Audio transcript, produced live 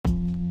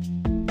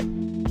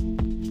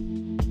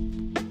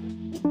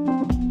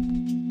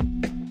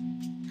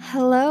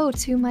Hello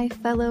to my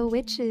fellow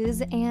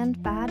witches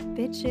and bad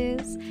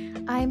bitches.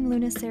 I'm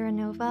Luna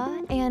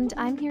Serenova, and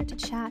I'm here to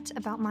chat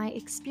about my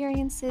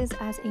experiences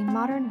as a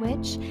modern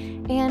witch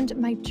and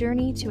my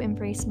journey to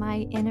embrace my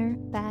inner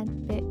bad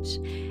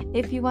bitch.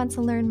 If you want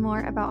to learn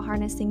more about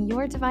harnessing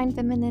your divine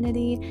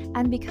femininity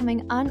and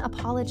becoming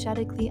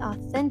unapologetically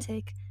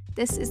authentic,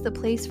 this is the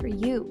place for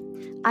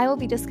you. I will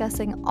be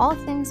discussing all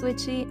things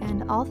witchy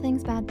and all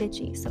things bad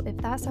bitchy, so if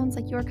that sounds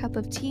like your cup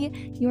of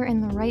tea, you're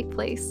in the right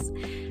place.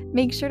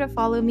 Make sure to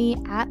follow me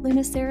at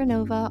Luna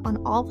Serenova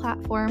on all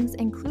platforms,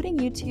 including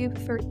YouTube,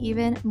 for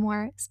even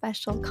more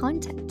special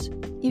content.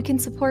 You can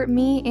support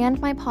me and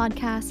my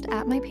podcast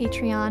at my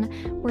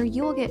Patreon, where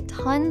you will get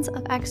tons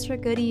of extra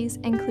goodies,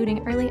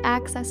 including early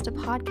access to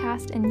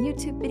podcast and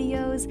YouTube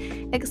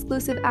videos,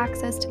 exclusive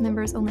access to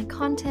members-only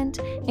content,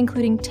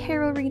 including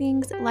tarot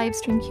readings, live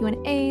stream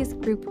Q&As,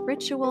 group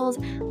rituals,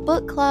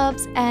 book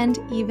clubs, and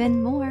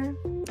even more.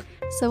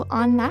 So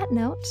on that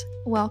note,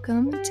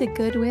 welcome to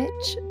Good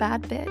Witch,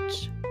 Bad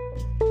Bitch.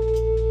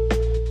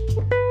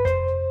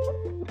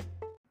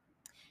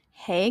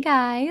 Hey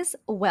guys,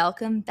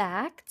 welcome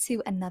back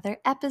to another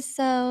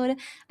episode.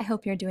 I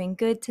hope you're doing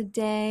good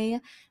today.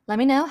 Let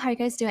me know how you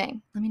guys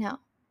doing. Let me know.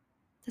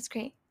 That's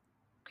great.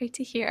 Great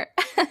to hear.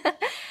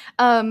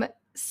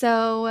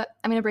 So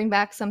I'm going to bring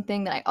back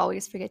something that I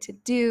always forget to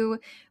do,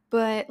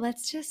 but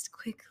let's just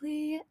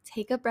quickly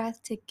take a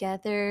breath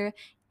together,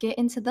 get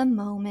into the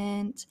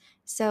moment.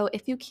 So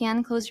if you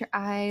can close your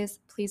eyes,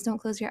 please don't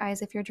close your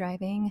eyes if you're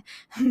driving,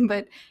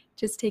 but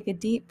just take a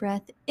deep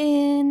breath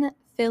in,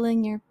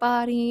 filling your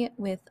body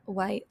with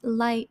white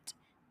light,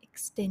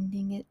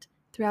 extending it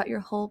throughout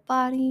your whole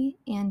body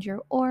and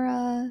your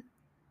aura.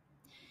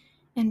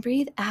 And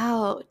breathe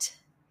out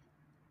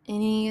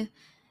any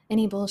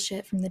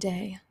bullshit from the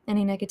day,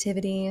 any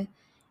negativity,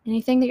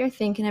 anything that you're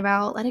thinking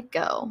about, let it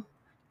go.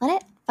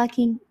 Let it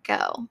fucking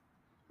go.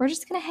 We're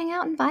just going to hang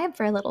out and vibe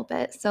for a little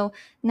bit. So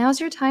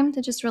now's your time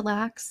to just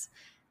relax,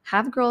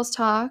 have girls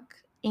talk,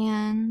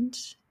 and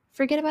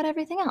forget about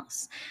everything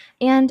else.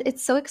 And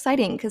it's so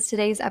exciting because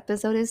today's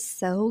episode is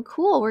so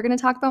cool. We're going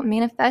to talk about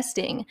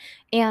manifesting,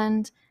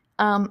 and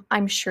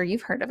I'm sure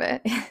you've heard of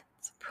it.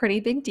 It's a pretty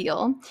big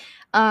deal.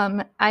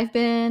 I've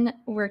been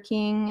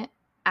working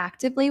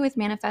actively with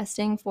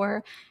manifesting for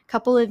a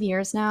couple of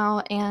years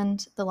now,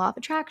 and the law of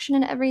attraction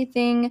and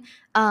everything.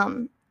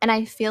 And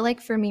I feel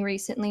like for me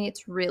recently,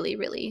 it's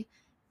really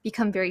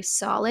become very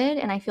solid,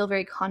 and I feel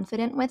very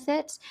confident with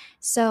it.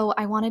 So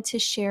I wanted to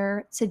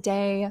share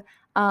today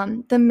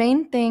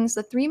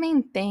the three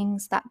main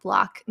things that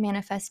block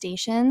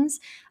manifestations,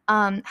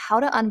 how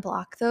to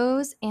unblock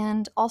those,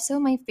 and also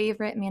my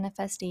favorite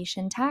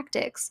manifestation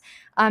tactics.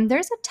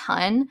 There's a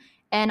ton,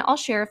 and I'll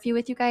share a few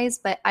with you guys,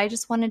 but I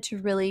just wanted to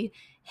really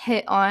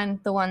hit on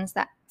the ones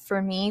that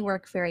for me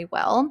work very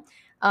well.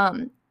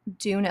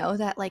 Do know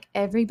that like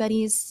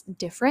everybody's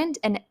different,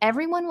 and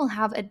everyone will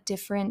have a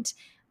different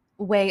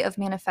way of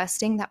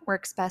manifesting that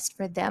works best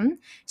for them.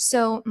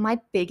 So my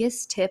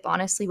biggest tip,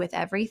 honestly, with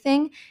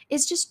everything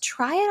is just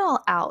try it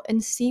all out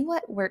and see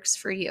what works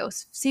for you.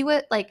 See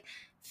what like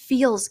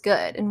feels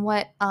good and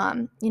what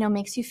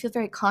makes you feel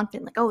very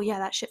confident, like, oh yeah,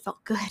 that shit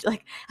felt good.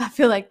 Like I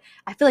feel like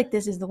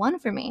this is the one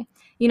for me.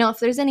 If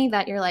there's any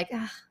that you're like,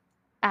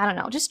 I don't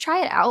know, just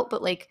try it out.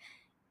 But like,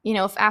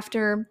 if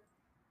after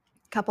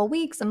a couple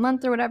weeks, a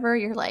month or whatever,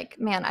 you're like,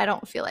 man, I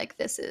don't feel like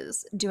this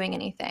is doing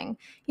anything,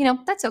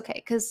 that's okay,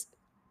 because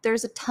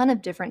there's a ton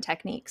of different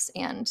techniques,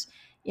 and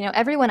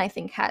everyone I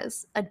think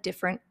has a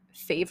different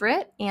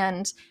favorite.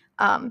 And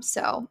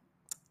so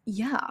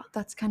yeah,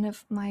 that's kind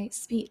of my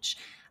speech.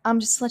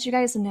 Just to let you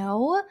guys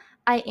know,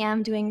 I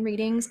am doing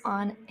readings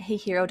on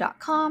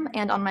heyhero.com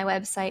and on my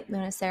website,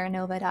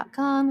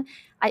 lunaserenova.com.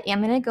 I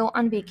am going to go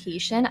on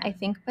vacation. I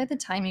think by the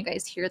time you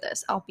guys hear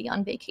this, I'll be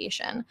on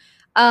vacation.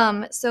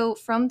 So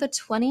from the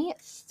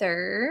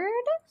 23rd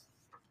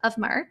of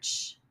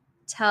March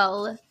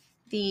till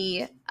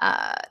the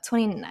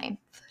 23rd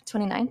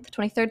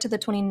to the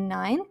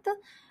 29th,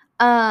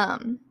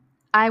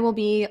 I will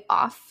be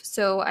off,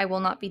 so I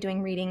will not be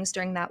doing readings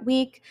during that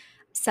week,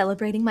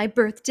 celebrating my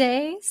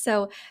birthday,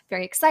 so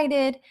very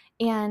excited.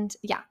 And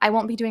yeah, I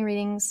won't be doing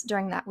readings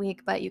during that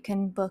week, but you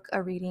can book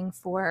a reading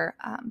for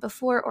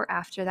before or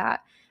after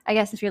that. I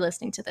guess if you're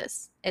listening to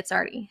this, it's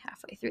already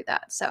halfway through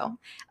that. So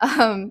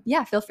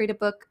yeah, feel free to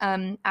book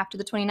after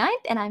the 29th,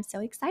 and I'm so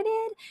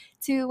excited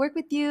to work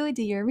with you,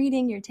 do your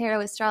reading, your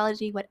tarot,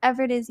 astrology,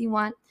 whatever it is you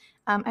want.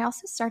 I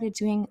also started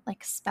doing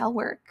like spell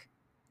work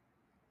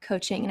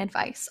coaching and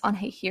advice on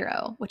Hey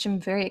Hero, which I'm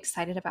very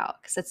excited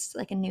about because it's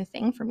like a new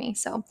thing for me.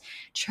 So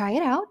try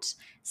it out,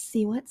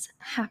 see what's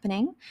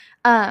happening.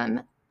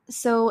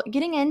 So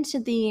getting into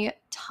the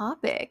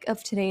topic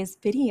of today's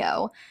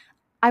video,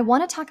 I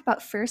want to talk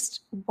about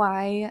first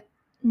why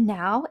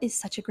now is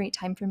such a great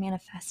time for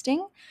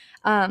manifesting.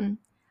 I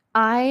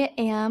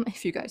am,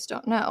 if you guys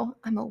don't know,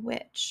 I'm a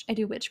witch. I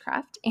do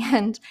witchcraft,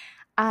 and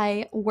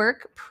I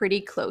work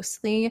pretty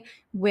closely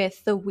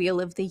with the Wheel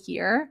of the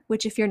Year,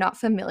 which if you're not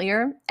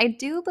familiar, I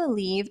do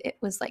believe it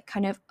was like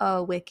kind of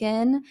a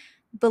Wiccan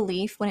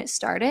belief when it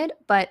started,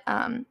 but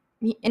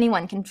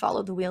anyone can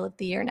follow the Wheel of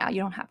the Year now.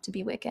 You don't have to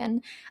be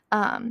Wiccan.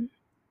 Um,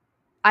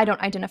 I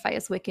don't identify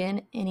as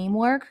Wiccan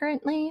anymore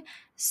currently.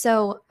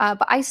 So,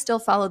 but I still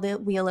follow the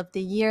Wheel of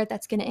the Year.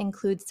 That's going to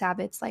include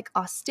Sabbats like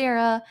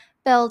Austera,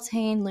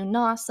 Beltane,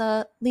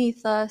 Lunasa,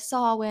 Letha,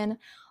 Samhain,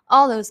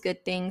 all those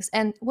good things.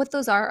 And what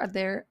those are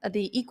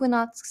the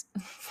equinox,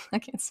 I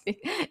can't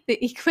speak,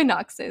 the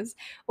equinoxes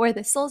or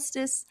the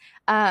solstice.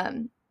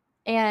 Um,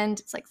 and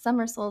it's like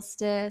summer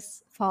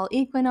solstice, fall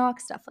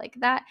equinox, stuff like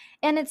that.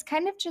 And it's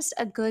kind of just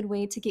a good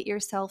way to get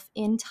yourself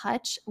in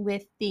touch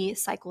with the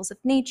cycles of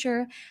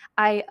nature.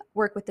 I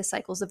work with the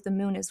cycles of the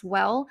moon as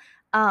well.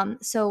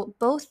 So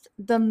both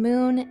the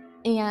moon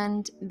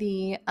and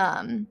the,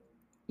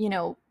 you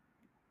know,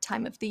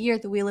 time of the year,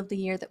 the wheel of the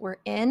year that we're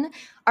in,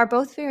 are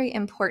both very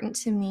important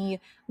to me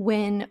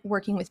when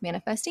working with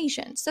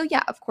manifestation. So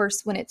yeah, of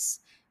course, when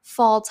it's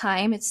fall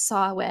time, it's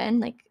Samhain,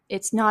 like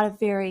it's not a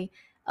very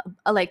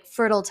like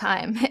fertile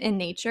time in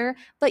nature,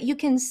 but you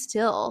can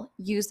still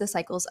use the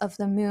cycles of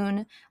the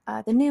moon,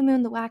 the new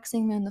moon, the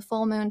waxing moon, the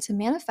full moon to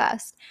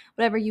manifest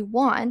whatever you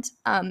want.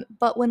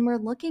 But when we're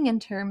looking in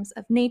terms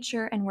of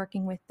nature and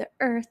working with the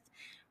earth,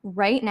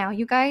 right now,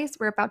 you guys,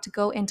 we're about to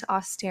go into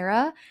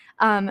Austera.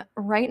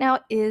 Right now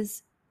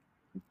is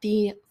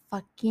the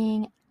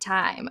fucking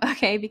time,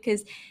 okay?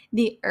 Because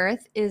the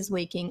earth is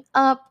waking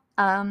up.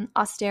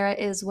 Austera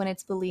is when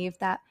it's believed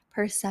that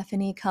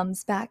Persephone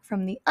comes back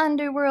from the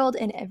underworld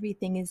and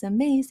everything is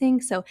amazing.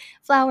 So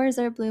flowers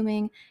are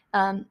blooming,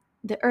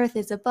 the earth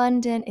is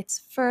abundant,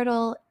 it's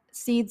fertile,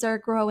 seeds are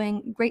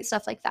growing, great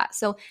stuff like that.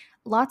 So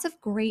lots of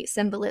great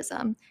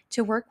symbolism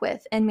to work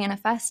with and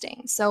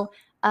manifesting. So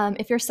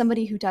if you're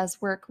somebody who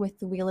does work with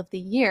the Wheel of the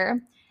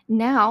Year,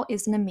 now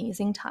is an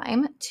amazing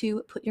time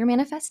to put your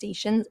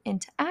manifestations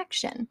into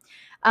action.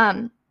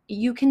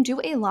 You can do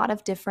a lot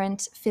of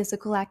different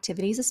physical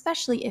activities,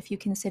 especially if you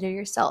consider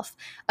yourself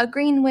a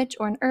green witch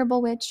or an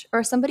herbal witch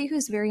or somebody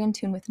who's very in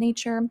tune with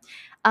nature.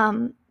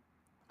 Um,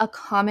 a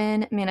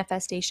common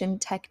manifestation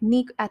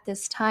technique at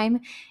this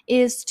time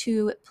is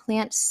to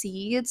plant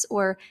seeds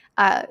or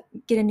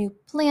get a new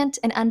plant,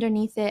 and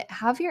underneath it,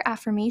 have your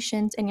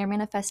affirmations and your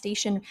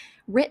manifestation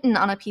written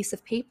on a piece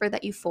of paper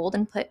that you fold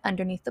and put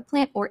underneath the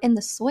plant or in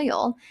the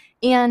soil.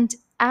 And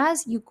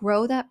as you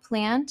grow that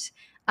plant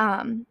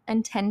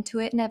and tend to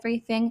it and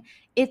everything,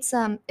 it's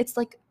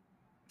like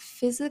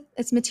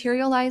it's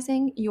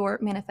materializing your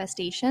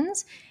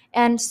manifestations.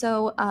 And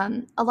so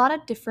there's a lot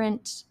of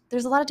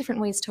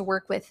different ways to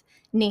work with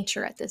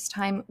nature at this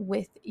time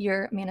with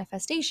your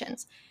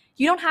manifestations.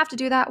 You don't have to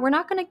do that. We're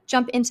not going to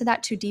jump into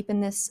that too deep in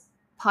this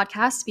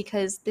podcast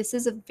because this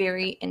is a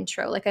very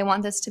intro. Like, I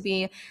want this to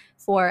be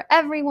for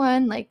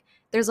everyone. Like,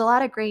 there's a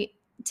lot of great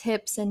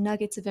tips and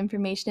nuggets of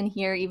information in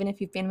here, even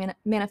if you've been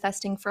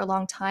manifesting for a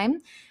long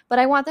time. But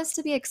I want this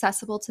to be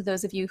accessible to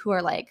those of you who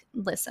are like,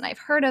 listen, I've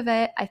heard of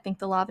it. I think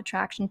the law of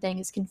attraction thing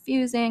is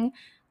confusing.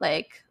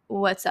 Like,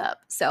 what's up?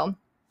 So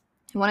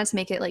I wanted to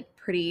make it like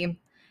pretty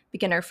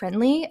beginner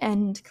friendly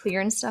and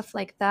clear and stuff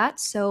like that.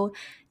 So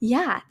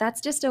yeah, that's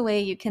just a way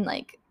you can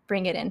like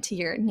bring it into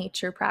your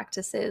nature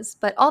practices.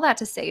 But all that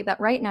to say that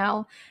right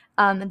now,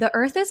 the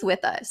earth is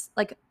with us.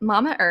 Like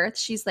Mama Earth,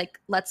 she's like,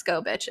 let's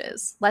go,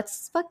 bitches.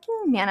 Let's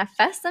fucking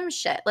manifest some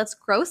shit. Let's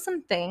grow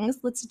some things.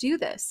 Let's do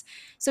this.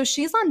 So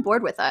she's on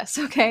board with us,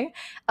 okay?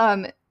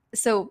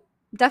 So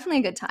definitely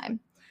a good time.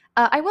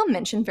 I will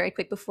mention very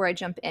quick before I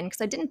jump in,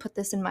 because I didn't put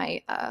this in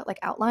my like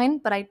outline,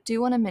 but I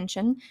do want to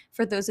mention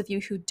for those of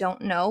you who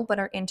don't know but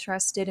are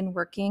interested in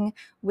working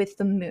with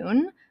the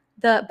moon,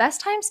 the best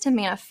times to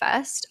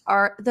manifest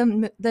are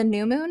the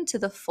new moon to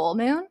the full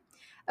moon.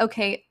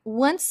 Okay,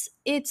 once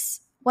it's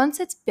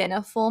been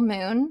a full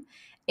moon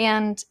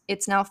and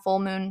it's now full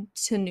moon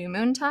to new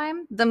moon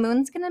time, the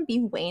moon's gonna be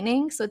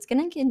waning, so it's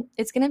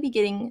gonna be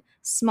getting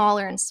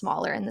smaller and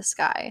smaller in the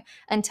sky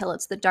until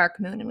it's the dark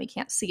moon and we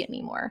can't see it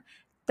anymore.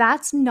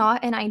 That's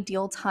not an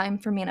ideal time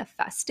for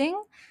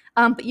manifesting,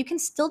 but you can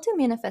still do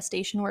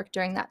manifestation work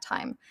during that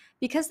time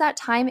because that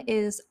time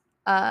is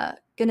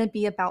going to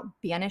be about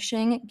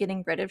banishing,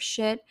 getting rid of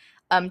shit,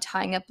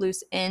 tying up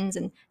loose ends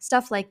and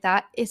stuff like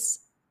that. It's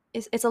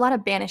a lot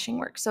of banishing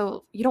work.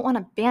 So you don't want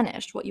to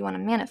banish what you want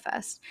to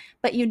manifest,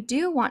 but you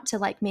do want to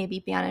like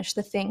maybe banish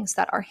the things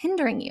that are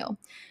hindering you.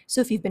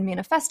 So if you've been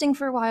manifesting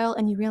for a while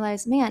and you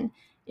realize, man,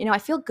 I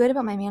feel good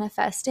about my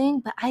manifesting,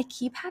 but I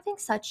keep having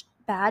such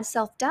bad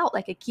self-doubt.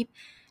 Like I keep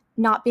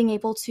not being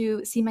able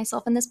to see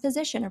myself in this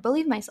position or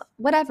believe myself,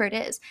 whatever it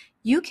is.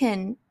 You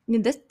can,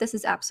 this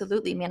is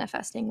absolutely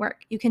manifesting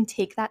work. You can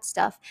take that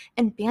stuff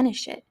and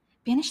banish it,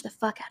 banish the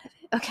fuck out of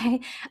it.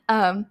 Okay.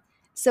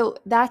 So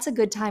that's a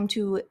good time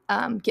to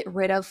get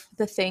rid of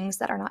the things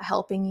that are not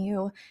helping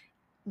you,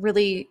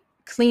 really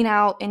clean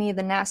out any of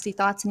the nasty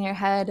thoughts in your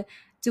head,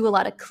 do a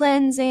lot of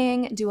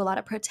cleansing, do a lot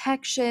of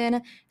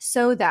protection,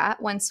 so that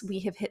once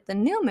we have hit the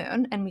new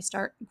moon and we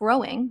start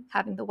growing,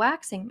 having the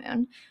waxing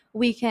moon,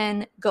 we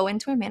can go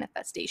into our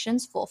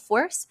manifestations full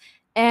force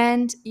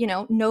and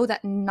know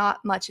that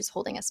not much is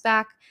holding us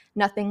back.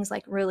 Nothing's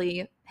like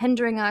really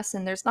hindering us,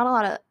 and there's not a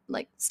lot of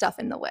like stuff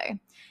in the way.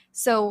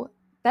 So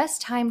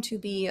best time to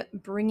be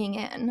bringing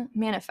in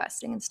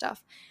manifesting and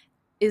stuff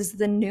is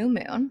the new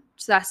moon.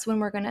 So that's when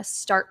we're going to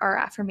start our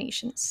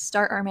affirmations,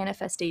 start our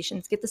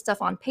manifestations, get the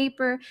stuff on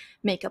paper,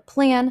 make a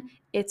plan.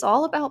 It's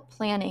all about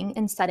planning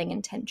and setting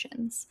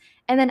intentions.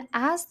 And then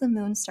as the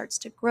moon starts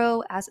to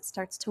grow, as it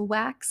starts to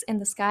wax in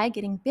the sky,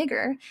 getting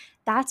bigger,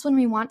 that's when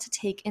we want to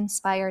take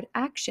inspired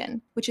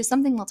action, which is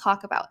something we'll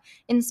talk about.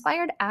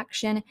 Inspired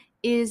action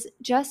is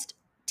just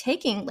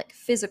taking like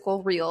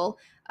physical, real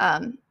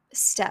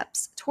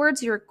steps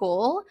towards your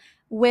goal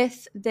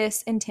with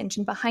this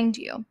intention behind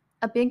you.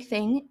 A big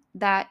thing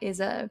that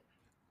is I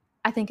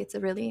think it's a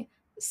really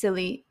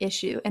silly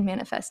issue in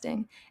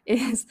manifesting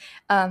is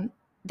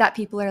that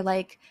people are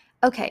like,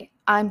 okay,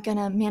 I'm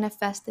gonna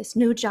manifest this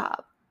new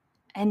job,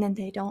 and then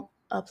they don't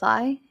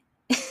apply.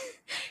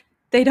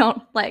 They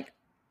don't like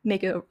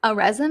make a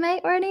resume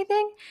or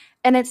anything,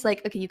 and it's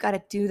like, okay, you got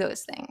to do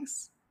those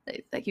things.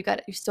 Like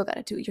you still got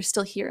to do it. You're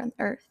still here on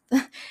Earth.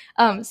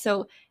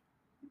 So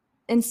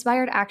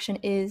inspired action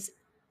is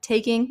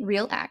taking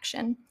real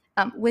action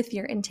with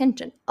your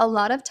intention. A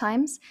lot of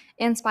times,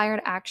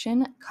 inspired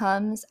action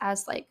comes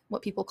as like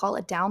what people call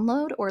a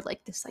download or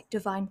like this like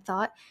divine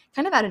thought,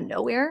 kind of out of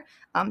nowhere,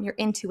 your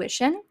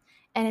intuition.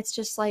 And it's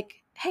just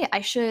like, hey,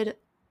 I should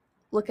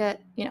look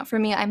at, for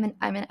me, I'm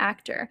an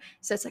actor.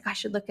 So it's like, I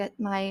should look at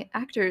my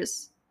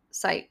actor's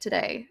site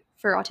today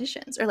for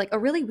auditions, or like a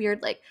really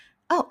weird, like,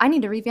 oh, I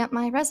need to revamp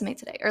my resume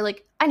today, or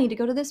like, I need to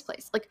go to this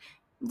place. Like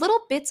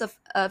little bits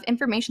of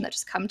information that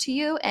just come to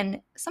you.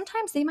 And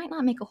sometimes they might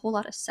not make a whole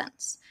lot of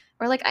sense.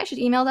 Or like, I should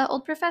email that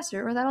old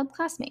professor or that old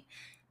classmate.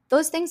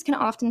 Those things can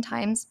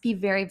oftentimes be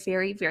very,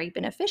 very, very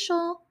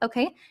beneficial.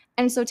 Okay.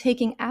 And so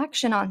taking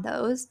action on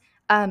those,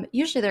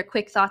 usually they're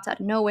quick thoughts out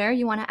of nowhere.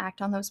 You want to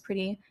act on those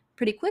pretty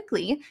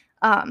quickly,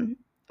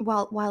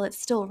 while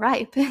it's still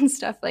ripe and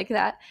stuff like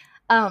that.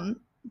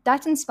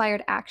 That's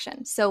inspired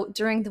action. So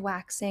during the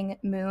waxing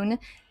moon,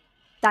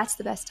 that's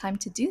the best time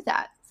to do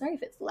that. Sorry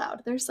if it's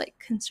loud. There's like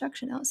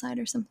construction outside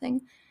or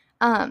something.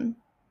 And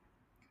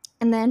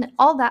then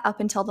all that up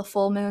until the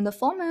full moon. The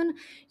full moon,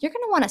 you're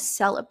going to want to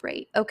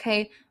celebrate,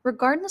 okay?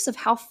 Regardless of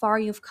how far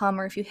you've come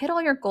or if you hit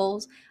all your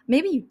goals,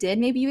 maybe you did,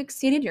 maybe you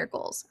exceeded your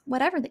goals,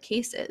 whatever the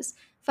case is,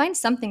 find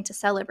something to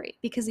celebrate,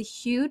 because a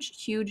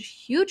huge,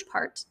 huge, huge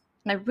part,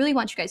 and I really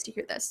want you guys to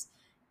hear this,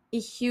 a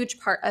huge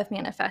part of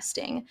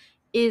manifesting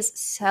is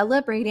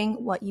celebrating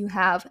what you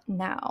have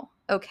now,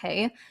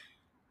 okay?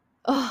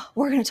 Oh,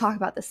 we're going to talk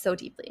about this so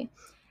deeply.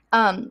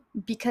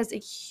 Because a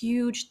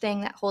huge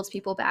thing that holds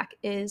people back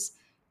is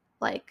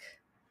like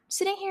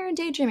sitting here and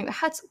daydreaming.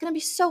 It's going to be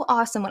so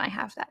awesome when I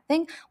have that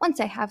thing. Once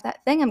I have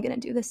that thing, I'm going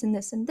to do this and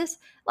this and this.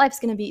 Life's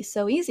going to be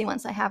so easy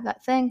once I have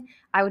that thing.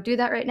 I would do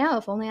that right now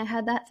if only I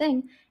had that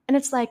thing. And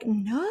it's like,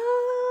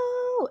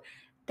 no,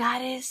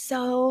 that is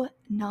so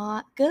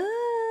not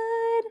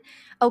good.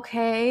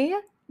 Okay.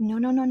 No,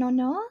 no, no, no,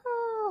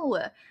 no.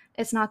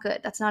 It's not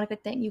good. That's not a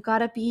good thing. You got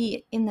to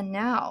be in the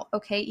now.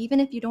 Okay. Even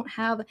if you don't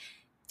have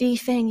the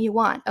thing you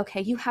want,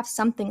 okay, you have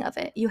something of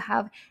it. You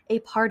have a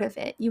part of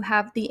it. You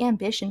have the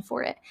ambition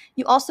for it.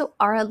 You also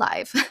are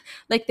alive.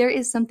 Like there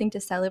is something to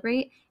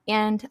celebrate.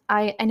 And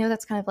I know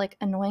that's kind of like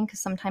annoying because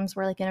sometimes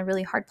we're like in a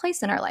really hard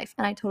place in our life.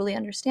 And I totally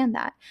understand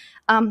that.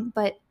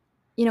 But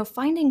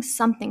finding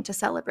something to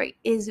celebrate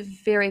is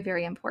very,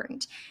 very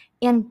important.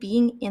 And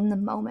being in the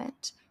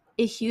moment.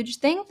 A huge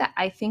thing that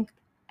I think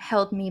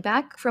held me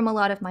back from a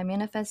lot of my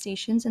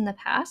manifestations in the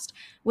past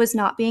was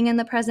not being in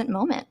the present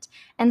moment.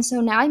 And so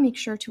now I make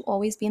sure to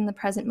always be in the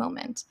present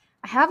moment.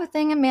 I have a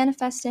thing I'm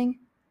manifesting,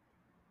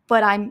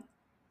 but I'm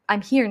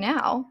here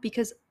now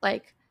because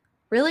like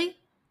really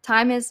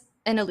time is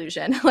an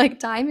illusion. Like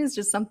time is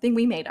just something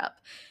we made up.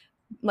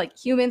 Like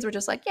humans were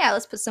just like, yeah,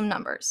 let's put some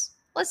numbers.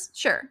 Let's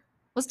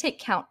take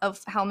count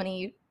of how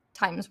many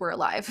times we're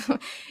alive.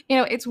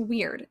 It's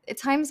weird.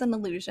 Time's an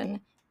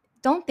illusion.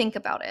 Don't think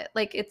about it.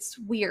 Like it's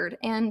weird.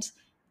 And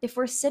if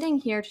we're sitting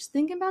here just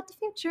thinking about the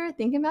future,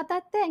 thinking about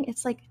that thing,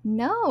 it's like,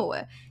 no,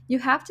 you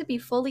have to be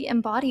fully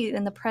embodied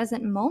in the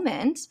present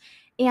moment.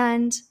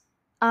 And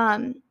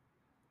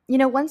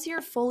once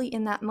you're fully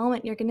in that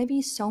moment, you're going to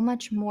be so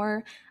much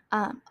more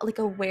like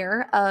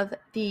aware of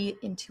the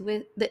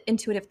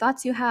intuitive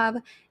thoughts you have,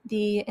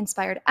 the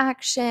inspired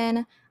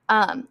action.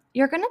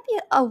 You're going to be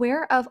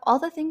aware of all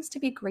the things to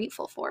be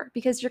grateful for,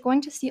 because you're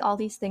going to see all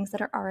these things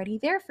that are already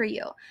there for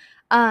you,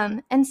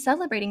 and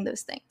celebrating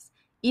those things.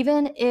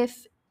 Even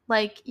if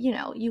like,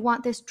 you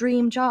want this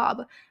dream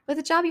job, but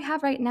the job you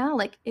have right now,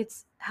 like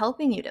it's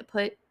helping you to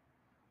put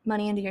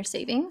money into your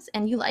savings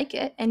and you like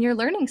it and you're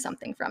learning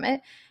something from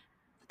it,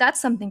 that's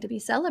something to be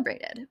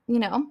celebrated,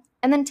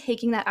 And then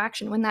taking that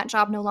action when that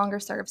job no longer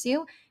serves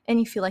you and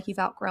you feel like you've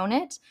outgrown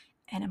it,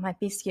 and it might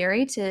be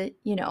scary to,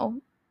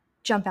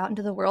 jump out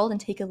into the world and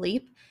take a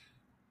leap.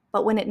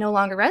 But when it no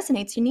longer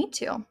resonates, you need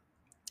to.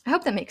 I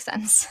hope that makes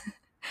sense.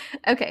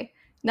 Okay,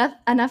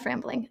 enough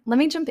rambling. Let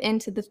me jump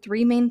into the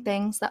three main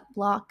things that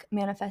block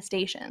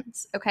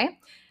manifestations, okay?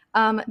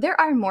 There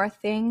are more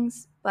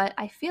things, but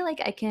I feel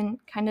like I can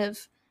kind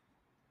of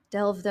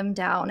delve them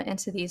down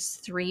into these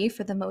three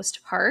for the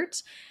most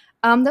part.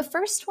 The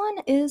first one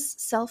is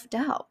self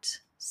doubt.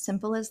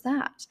 Simple as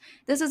that.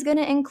 This is going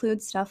to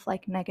include stuff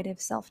like negative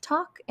self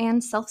talk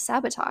and self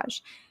sabotage.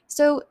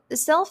 So,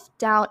 self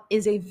doubt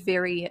is a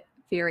very,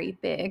 very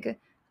big,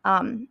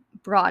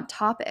 broad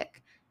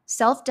topic.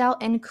 Self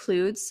doubt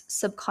includes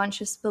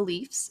subconscious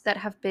beliefs that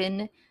have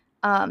been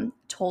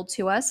told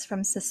to us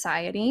from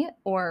society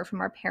or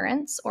from our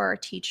parents or our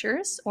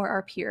teachers or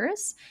our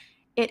peers.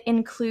 It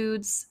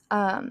includes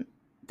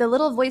the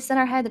little voice in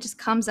our head that just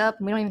comes up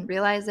and we don't even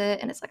realize it.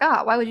 And it's like,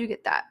 why would you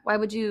get that? Why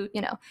would you,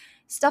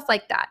 stuff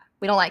like that.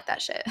 We don't like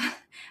that shit.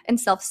 And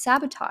self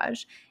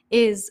sabotage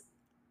is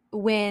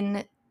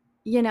when,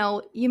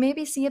 you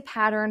maybe see a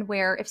pattern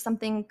where if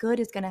something good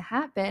is going to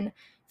happen,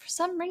 for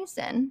some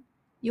reason,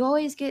 you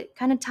always get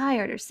kind of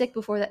tired or sick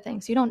before that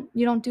thing. So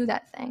you don't do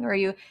that thing, or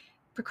you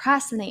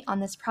procrastinate on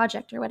this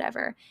project or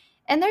whatever.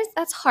 And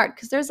that's hard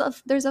because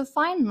there's a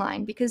fine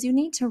line, because you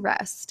need to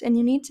rest and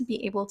you need to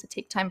be able to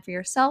take time for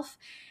yourself,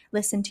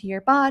 listen to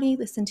your body,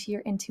 listen to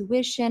your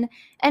intuition,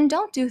 and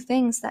don't do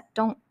things that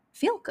don't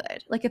feel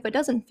good. Like if it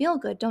doesn't feel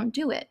good, don't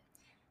do it.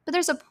 But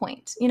there's a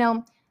point,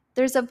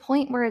 there's a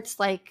point where it's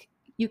like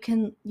you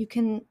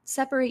can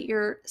separate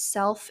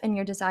yourself and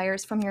your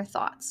desires from your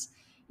thoughts.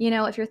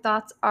 If your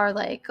thoughts are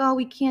like, oh,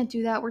 we can't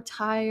do that, we're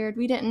tired,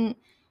 we didn't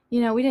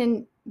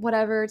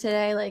whatever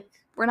today, like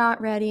we're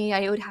not ready,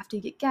 I would have to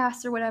get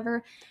gas or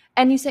whatever,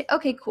 and you say,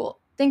 okay, cool,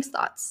 thanks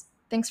thoughts,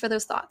 thanks for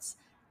those thoughts,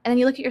 and then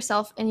you look at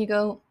yourself and you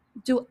go,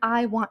 do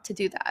I want to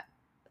do that?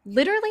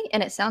 Literally,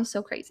 and it sounds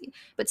so crazy,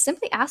 but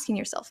simply asking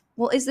yourself,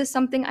 well, is this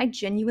something I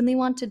genuinely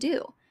want to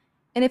do?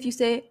 And if you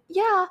say,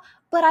 yeah,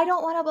 but I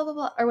don't want to blah, blah,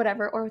 blah, or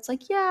whatever, or it's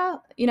like, yeah,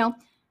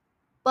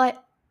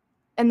 but,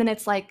 and then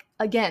it's like,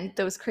 again,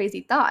 those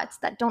crazy thoughts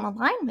that don't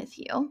align with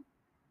you,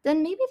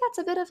 then maybe that's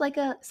a bit of like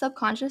a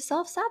subconscious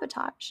self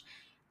sabotage.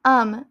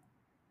 Um,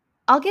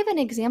 I'll give an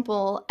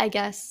example, I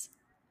guess.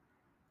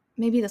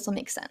 Maybe this will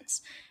make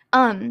sense.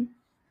 Um,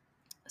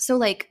 so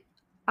like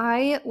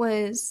I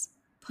was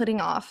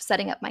putting off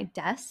setting up my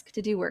desk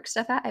to do work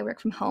stuff at. I work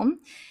from home,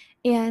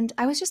 and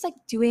I was just like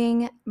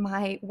doing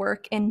my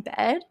work in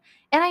bed,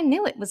 and I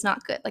knew it was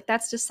not good. Like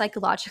that's just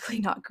psychologically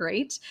not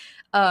great.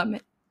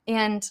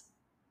 And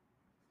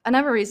a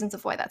number of reasons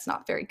of why that's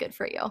not very good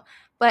for you.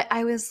 But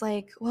I was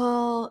like,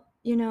 well,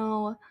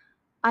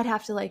 I'd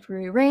have to like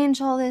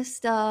rearrange all this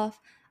stuff.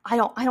 I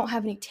don't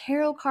have any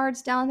tarot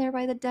cards down there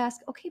by the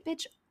desk. Okay,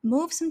 bitch,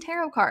 move some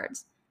tarot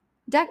cards.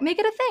 Make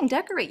it a thing.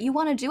 Decorate. You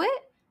want to do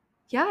it?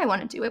 Yeah, I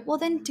want to do it. Well,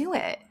 then do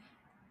it.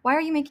 Why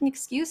are you making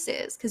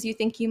excuses? Because you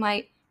think you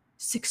might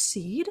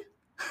succeed?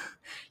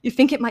 You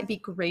think it might be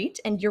great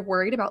and you're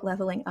worried about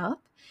leveling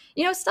up?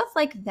 Stuff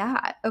like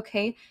that,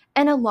 okay?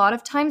 And a lot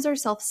of times our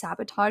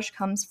self-sabotage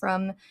comes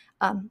from,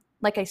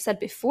 like I said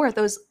before,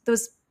 those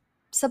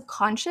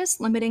subconscious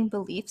limiting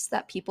beliefs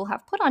that people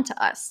have put onto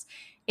us.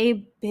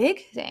 A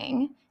big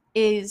thing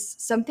is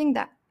something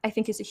that I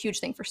think is a huge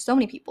thing for so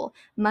many people: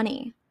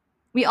 money.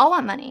 We all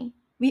want money.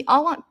 We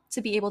all want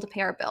to be able to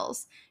pay our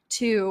bills,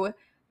 to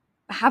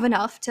have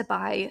enough to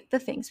buy the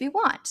things we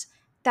want.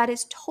 That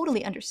is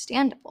totally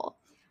understandable.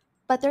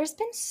 But there's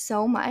been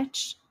so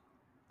much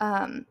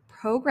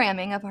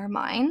programming of our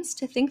minds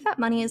to think that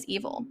money is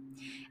evil.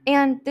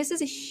 And this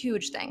is a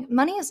huge thing.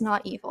 Money is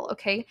not evil,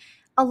 okay?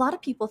 A lot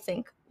of people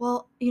think,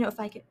 well, if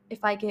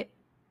I get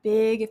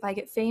big, if I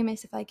get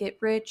famous, if I get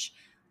rich,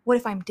 what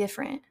if I'm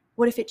different?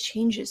 What if it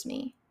changes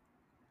me?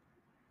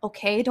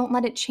 Okay, don't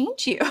let it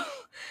change you.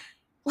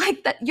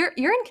 Like that, you're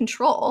in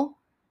control.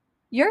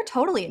 You're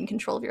totally in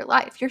control of your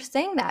life. You're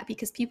saying that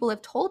because people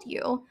have told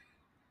you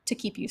to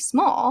keep you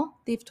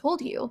small. They've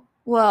told you,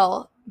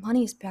 well,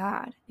 money's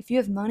bad. If you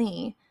have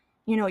money,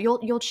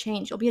 you'll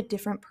change. You'll be a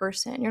different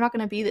person. You're not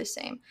going to be the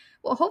same.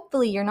 Well,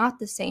 hopefully you're not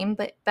the same,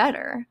 but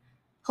better.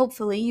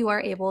 Hopefully you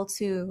are able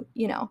to,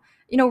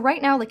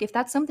 right now, like if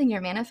that's something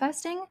you're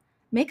manifesting,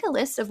 make a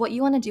list of what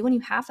you want to do when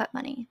you have that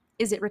money.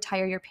 Is it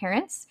retire your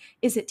parents?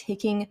 Is it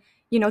taking,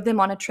 them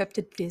on a trip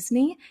to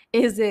Disney?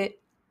 Is it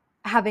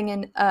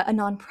having a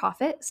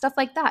nonprofit? Stuff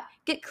like that.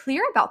 Get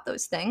clear about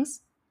those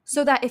things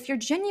so that if you're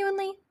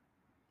genuinely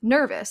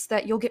nervous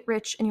that you'll get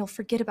rich and you'll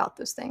forget about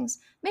those things,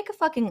 make a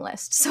fucking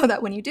list so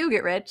that when you do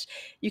get rich,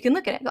 you can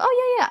look at it and go,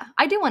 oh, yeah,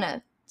 I do want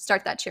to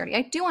start that charity.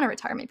 I do want to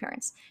retire my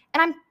parents.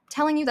 And I'm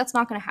telling you that's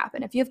not going to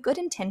happen. If you have good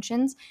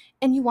intentions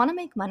and you want to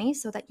make money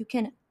so that you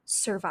can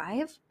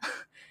survive,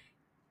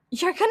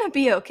 you're going to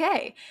be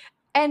okay.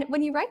 And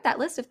when you write that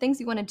list of things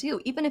you want to do,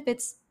 even if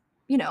it's,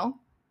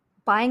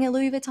 buying a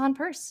Louis Vuitton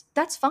purse,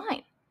 that's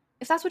fine.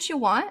 If that's what you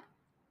want,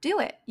 do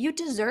it. You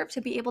deserve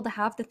to be able to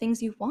have the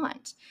things you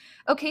want.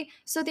 Okay,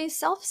 so these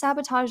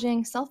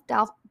self-sabotaging,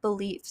 self-doubt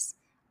beliefs,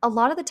 a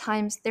lot of the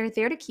times they're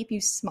there to keep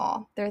you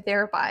small. They're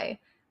there by,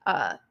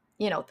 the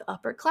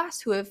upper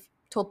class, who have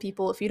told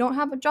people if you don't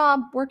have a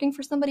job working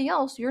for somebody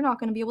else, you're not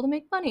going to be able to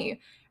make money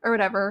or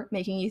whatever,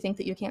 making you think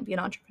that you can't be an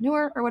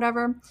entrepreneur or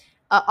whatever.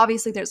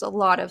 Obviously, there's a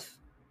lot of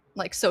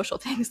like social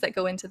things that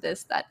go into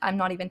this that I'm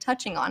not even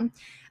touching on.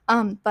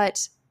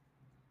 But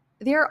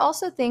there are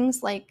also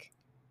things like,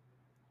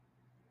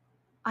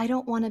 I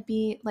don't want to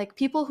be like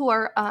people who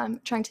are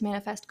trying to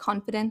manifest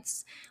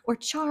confidence or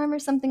charm or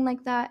something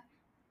like that,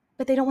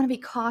 but they don't want to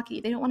be cocky.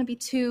 They don't want to be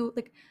too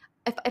like,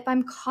 if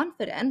I'm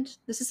confident,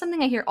 this is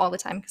something I hear all the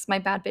time because my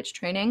bad bitch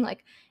training,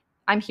 like,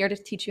 I'm here to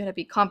teach you how to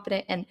be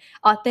confident and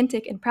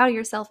authentic and proud of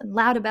yourself and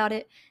loud about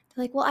it.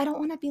 They're like, well, I don't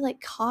want to be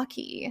like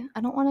cocky.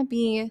 I don't want to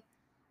be,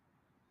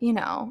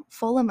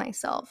 full of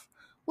myself.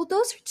 Well,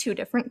 those are two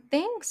different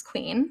things,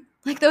 Queen.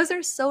 Like, those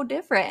are so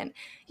different.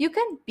 You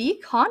can be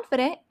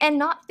confident and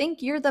not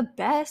think you're the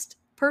best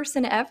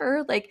person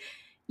ever. Like,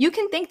 you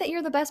can think that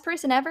you're the best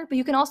person ever, but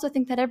you can also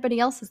think that everybody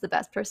else is the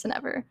best person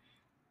ever.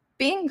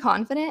 Being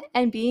confident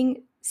and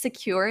being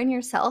secure in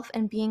yourself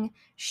and being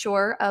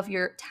sure of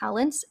your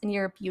talents and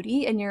your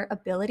beauty and your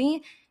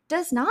ability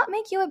does not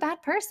make you a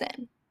bad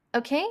person.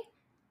 Okay?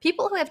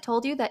 People who have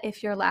told you that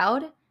if you're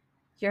loud,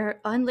 you're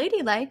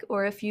unladylike,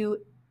 or if you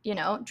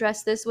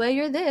dress this way,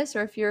 you're this,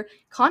 or if you're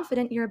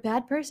confident, you're a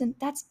bad person,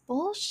 that's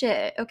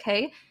bullshit.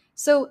 Okay?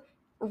 So,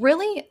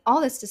 really,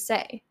 all this to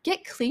say,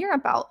 get clear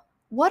about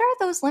what are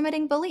those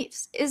limiting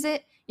beliefs. Is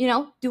it,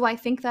 do I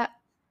think that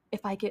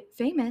if I get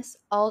famous,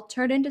 I'll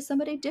turn into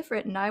somebody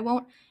different and I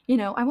won't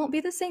be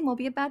the same. I'll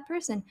be a bad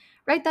person.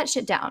 Write that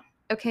shit down.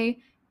 Okay?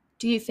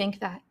 Do you think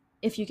that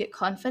if you get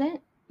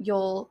confident,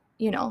 you'll,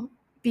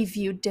 be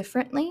viewed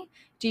differently?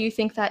 Do you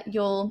think that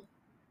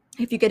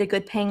if you get a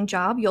good paying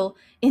job, you'll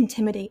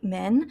intimidate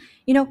men?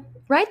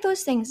 Write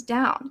those things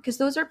down because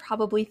those are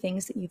probably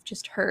things that you've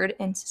just heard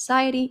in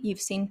society, you've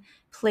seen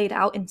played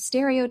out in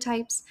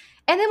stereotypes.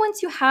 And then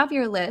once you have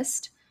your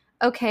list,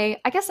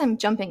 okay, I guess I'm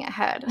jumping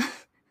ahead.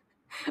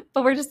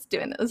 But we're just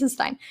doing this. This is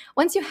fine.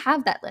 Once you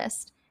have that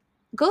list,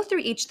 go through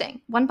each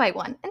thing one by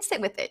one and sit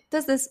with it.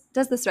 Does this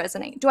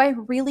resonate? Do I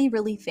really,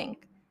 really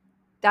think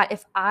that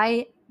if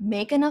I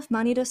make enough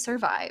money to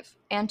survive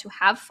and to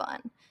have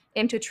fun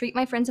and to treat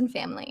my friends and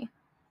family,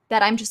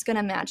 that I'm just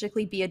gonna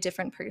magically be a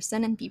different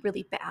person and be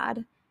really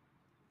bad?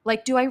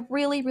 Like, do I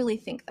really, really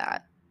think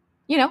that?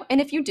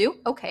 And if you do,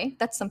 okay,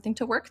 that's something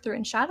to work through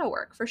in shadow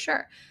work for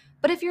sure.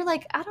 But if you're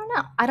like, I don't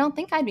know, I don't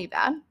think I'd be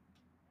bad,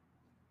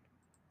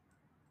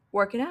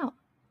 work it out.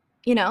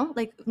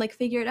 Like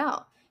figure it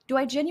out. Do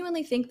I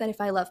genuinely think that if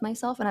I love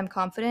myself and I'm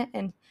confident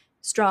and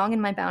strong in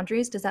my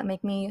boundaries, does that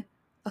make me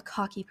a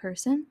cocky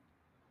person?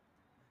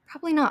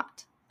 Probably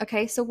not.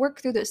 Okay, so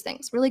work through those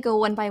things. Really go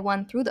one by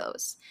one through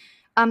those.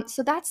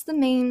 So that's the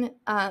main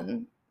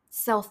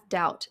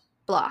self-doubt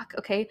block.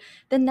 Okay,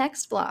 the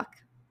next block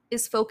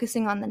is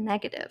focusing on the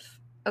negative.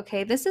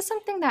 Okay, this is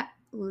something that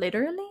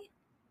literally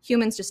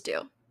humans just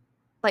do.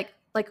 Like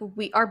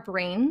our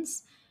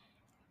brains.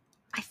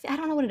 I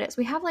don't know what it is.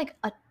 We have like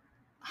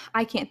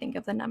I can't think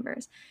of the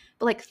numbers,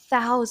 but like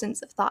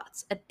thousands of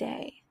thoughts a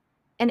day.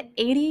 And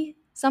 80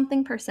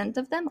 something percent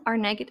of them are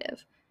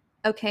negative.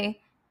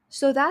 Okay.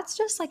 So that's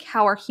just like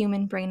how our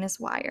human brain is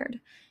wired.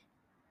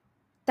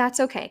 That's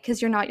okay because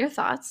you're not your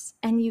thoughts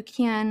and you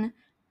can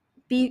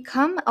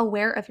become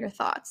aware of your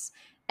thoughts.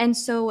 And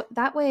so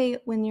that way,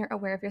 when you're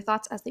aware of your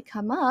thoughts as they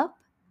come up,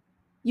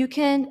 you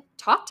can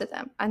talk to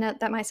them. I know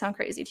that might sound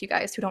crazy to you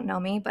guys who don't know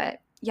me, but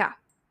yeah,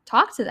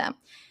 talk to them.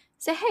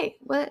 Say, hey,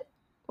 what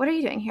are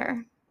you doing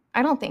here?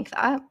 I don't think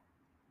that.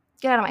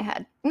 Get out of my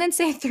head. And then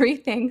say three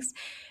things,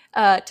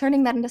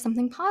 turning that into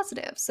something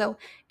positive. So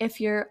if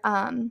you're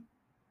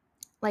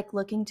like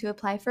looking to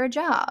apply for a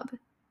job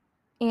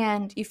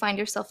and you find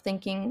yourself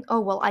thinking,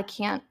 oh, well, I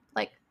can't,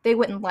 like, they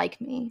wouldn't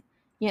like me,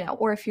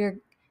 or if you're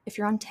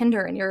on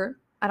Tinder and you're,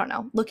 I don't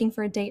know, looking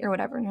for a date or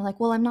whatever, and you're like,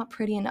 well, I'm not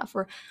pretty enough,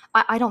 or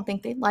I don't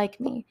think they'd like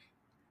me.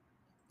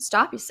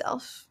 Stop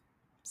yourself.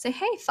 Say,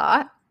 hey,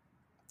 thought,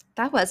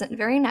 that wasn't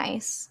very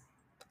nice.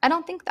 I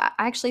don't think that.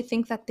 I actually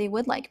think that they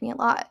would like me a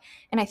lot.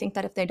 And I think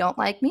that if they don't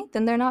like me,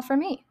 then they're not for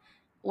me.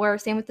 Or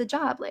same with the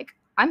job. Like,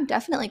 I'm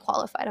definitely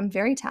qualified. I'm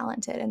very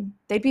talented and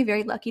they'd be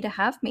very lucky to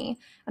have me.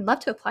 I'd love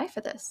to apply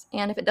for this.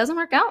 And if it doesn't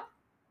work out,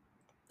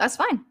 that's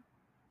fine.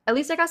 At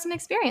least I got some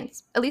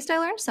experience. At least I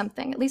learned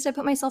something. At least I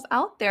put myself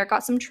out there,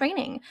 got some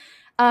training.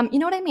 You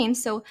know what I mean?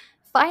 So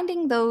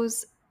finding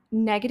those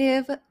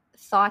negative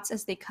thoughts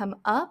as they come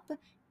up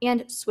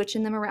and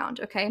switching them around,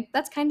 okay?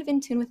 That's kind of in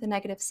tune with the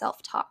negative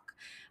self-talk.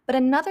 But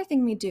another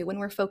thing we do when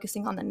we're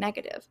focusing on the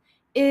negative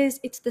is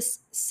it's this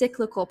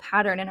cyclical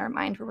pattern in our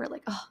mind where we're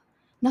like, oh,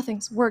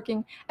 nothing's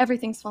working.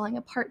 Everything's falling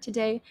apart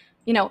today.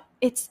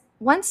 It's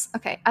once,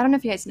 okay, I don't know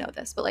if you guys know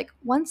this, but like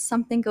once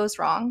something goes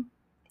wrong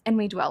and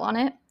we dwell on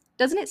it,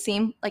 doesn't it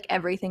seem like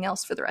everything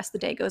else for the rest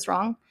of the day goes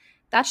wrong?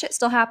 That shit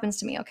still happens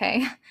to me,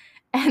 okay?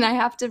 And I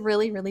have to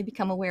really, really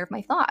become aware of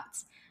my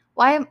thoughts.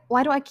 Why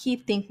do I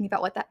keep thinking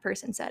about what that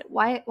person said?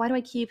 Why do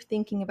I keep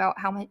thinking about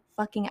how my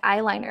fucking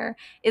eyeliner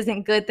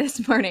isn't good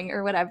this morning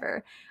or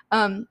whatever?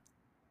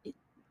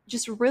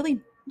 Just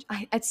really,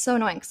 it's so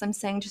annoying because I'm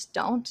saying just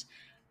don't,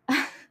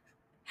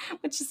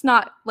 which is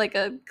not like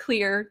a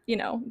clear,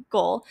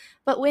 goal.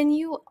 But when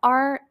you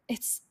are,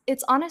 it's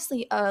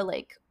honestly a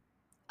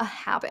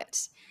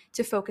habit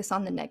to focus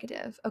on the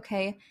negative.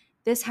 Okay,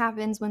 This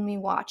happens when we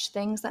watch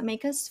things that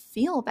make us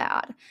feel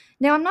bad.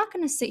 Now, I'm not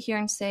going to sit here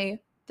and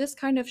say, this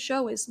kind of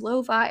show is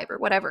low vibe or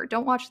whatever.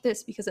 Don't watch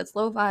this because it's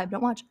low vibe.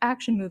 Don't watch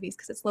action movies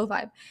because it's low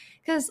vibe.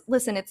 Because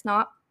listen, it's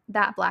not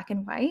that black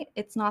and white.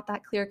 It's not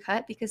that clear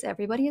cut because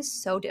everybody is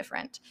so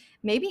different.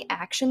 Maybe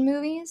action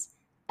movies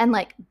and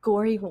like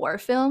gory war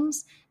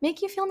films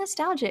make you feel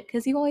nostalgic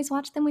because you always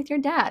watch them with your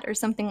dad or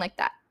something like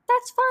that.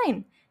 That's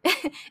fine.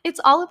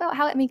 It's all about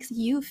how it makes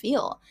you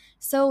feel.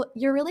 So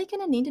you're really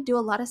going to need to do a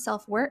lot of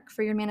self work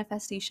for your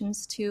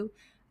manifestations to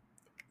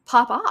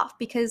pop off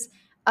because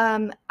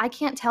I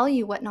can't tell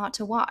you what not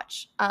to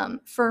watch.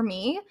 For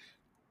me,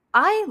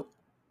 I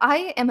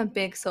I am a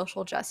big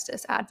social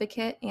justice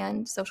advocate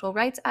and social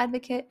rights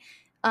advocate.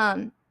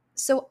 Um,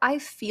 so I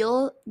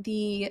feel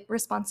the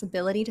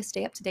responsibility to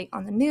stay up to date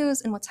on the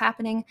news and what's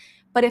happening.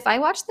 But if I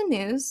watch the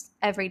news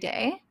every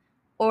day,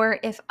 or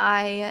if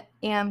I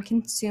am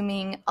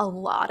consuming a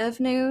lot of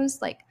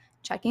news, like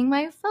checking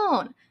my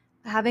phone,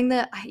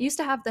 I used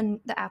to have the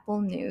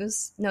Apple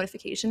News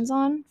notifications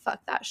on.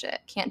 Fuck that shit.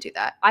 Can't do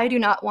that. I do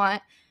not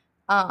want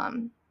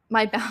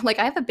my like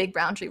I have a big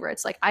boundary where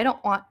it's like I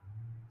don't want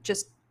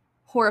just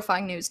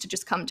horrifying news to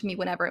just come to me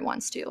whenever it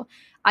wants to.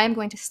 I am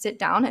going to sit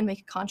down and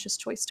make a conscious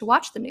choice to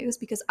watch the news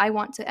because I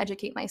want to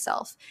educate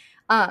myself.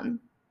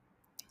 Um,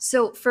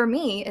 so for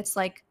me, it's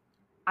like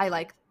I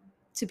like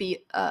to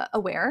be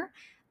aware,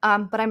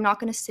 but I'm not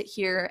going to sit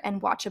here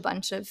and watch a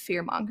bunch of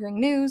fear mongering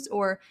news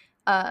or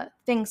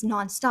things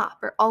nonstop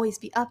or always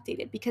be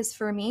updated because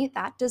for me,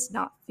 that does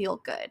not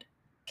feel good.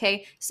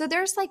 Okay. So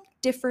there's like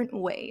different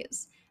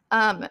ways.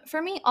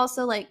 For me,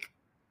 also, like,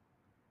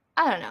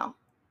 I don't know.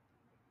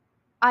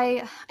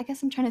 I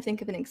guess I'm trying to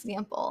think of an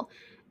example.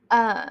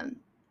 Um,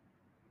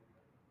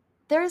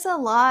 there's a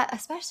lot,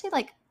 especially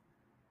like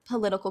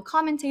political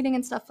commentating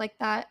and stuff like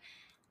that.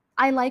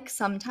 I like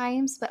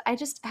sometimes, but I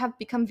just have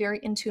become very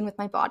in tune with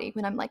my body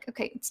when I'm like,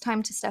 okay, it's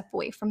time to step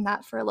away from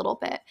that for a little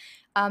bit.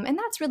 And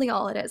that's really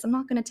all it is. I'm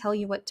not going to tell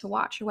you what to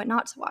watch or what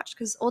not to watch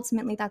because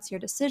ultimately that's your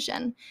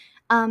decision.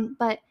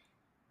 But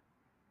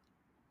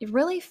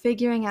really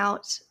figuring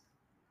out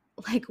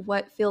like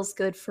what feels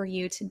good for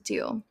you to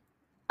do.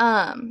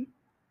 Um,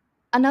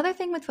 Another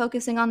thing with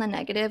focusing on the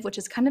negative, which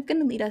is kind of going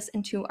to lead us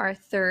into our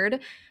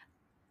third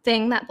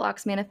thing that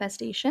blocks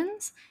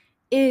manifestations,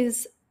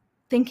 is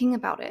thinking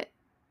about it.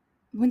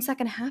 When's that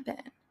going to happen?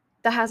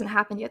 That hasn't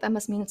happened yet. That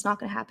must mean it's not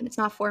going to happen. It's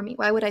not for me.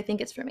 Why would I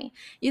think it's for me?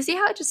 You see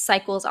how it just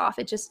cycles off?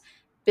 It just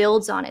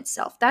builds on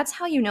itself. That's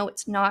how you know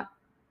it's not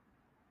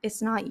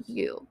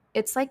you.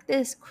 It's like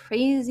this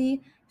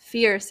crazy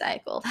fear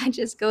cycle that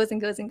just goes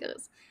and goes and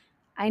goes.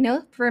 I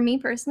know for me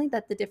personally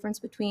that the difference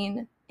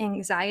between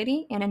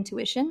anxiety and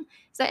intuition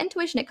is that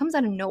intuition, it comes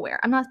out of nowhere.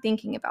 I'm not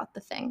thinking about the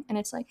thing. And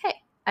it's like, hey,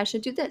 I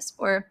should do this.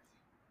 Or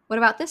what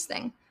about this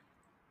thing?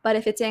 But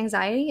if it's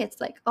anxiety,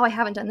 it's like, oh, I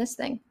haven't done this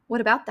thing.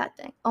 What about that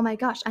thing? Oh my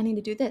gosh, I need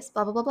to do this.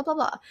 Blah, blah, blah, blah, blah,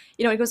 blah.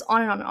 You know, it goes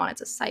on and on and on.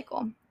 It's a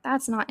cycle.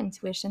 That's not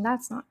intuition.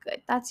 That's not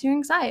good. That's your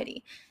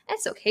anxiety. And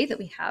it's okay that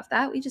we have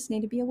that. We just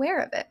need to be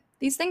aware of it.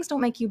 These things don't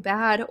make you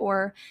bad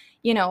or,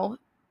 you know,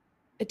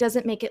 it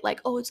doesn't make it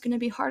like, oh, it's going to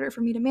be harder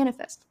for me to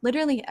manifest.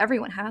 Literally,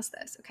 everyone has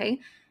this,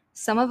 okay?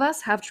 Some of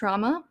us have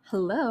trauma.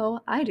 Hello,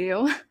 I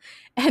do.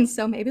 And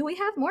so maybe we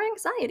have more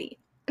anxiety.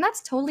 And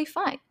that's totally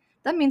fine.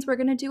 That means we're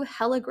going to do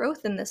hella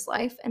growth in this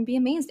life and be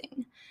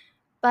amazing.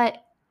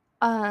 But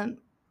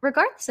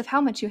regardless of how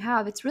much you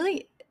have, it's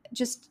really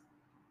just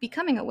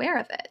becoming aware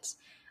of it.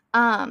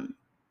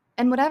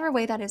 And whatever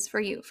way that is for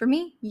you. For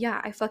me,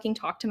 yeah, I fucking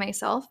talk to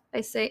myself.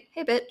 I say,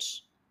 hey,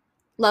 bitch,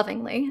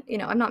 lovingly. You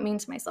know, I'm not mean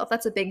to myself.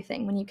 That's a big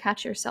thing when you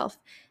catch yourself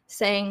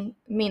saying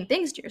mean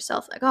things to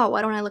yourself, like, oh,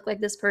 why don't I look like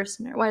this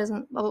person? Or why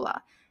doesn't blah, blah, blah.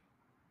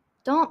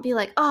 Don't be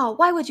like, oh,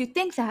 why would you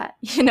think that?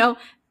 You know,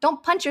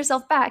 don't punch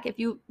yourself back. If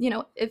you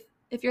know,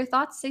 if your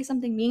thoughts say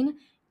something mean,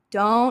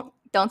 don't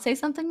say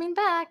something mean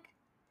back.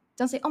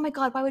 Don't say, oh my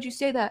God, why would you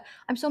say that?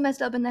 I'm so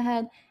messed up in the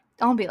head.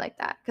 Don't be like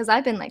that. Because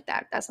I've been like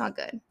that. That's not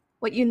good.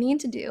 What you need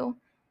to do,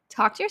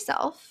 talk to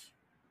yourself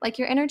like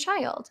your inner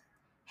child.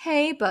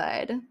 Hey,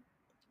 bud,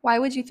 why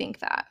would you think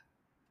that?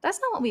 That's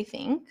not what we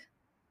think.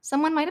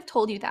 Someone might have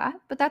told you that,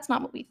 but that's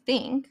not what we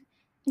think.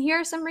 And here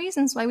are some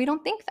reasons why we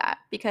don't think that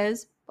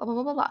because blah, blah,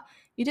 blah, blah, blah.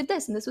 You did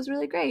this and this was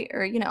really great.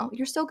 Or, you know,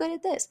 you're so good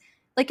at this.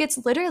 Like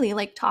it's literally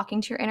like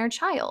talking to your inner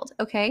child,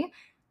 okay?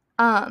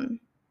 Um,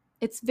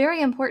 it's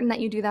very important that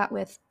you do that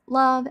with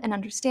love and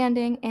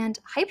understanding and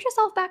hype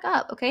yourself back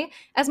up, okay?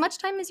 As much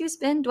time as you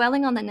spend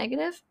dwelling on the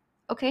negative,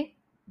 okay?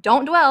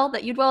 Don't dwell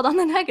that you dwelled on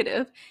the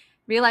negative.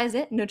 Realize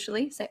it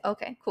neutrally. Say,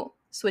 okay, cool.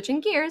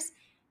 Switching gears,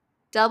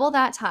 double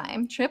that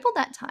time, triple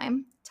that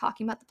time,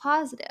 talking about the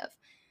positive.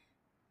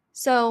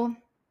 So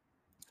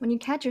when you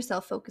catch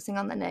yourself focusing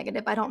on the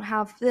negative, I don't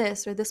have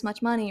this or this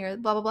much money or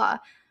blah, blah, blah,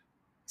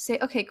 say,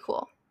 okay,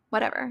 cool,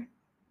 whatever.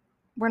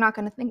 We're not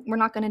going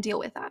to deal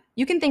with that.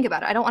 You can think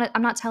about it.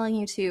 I'm not telling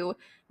you to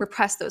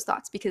repress those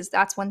thoughts because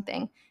that's one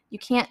thing. You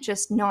can't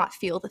just not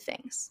feel the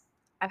things.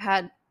 I've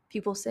had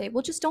people say,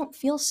 well, just don't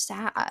feel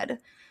sad.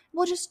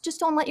 Well, just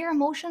don't let your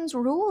emotions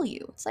rule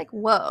you. It's like,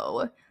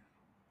 whoa,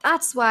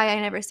 That's why I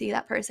never see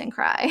that person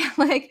cry.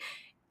 Like,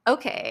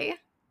 okay,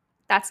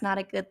 that's not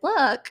a good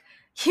look.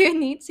 You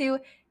need to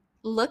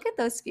look at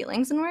those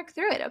feelings and work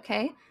through it,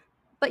 okay?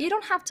 But you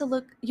don't have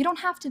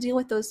to deal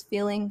with those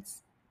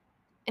feelings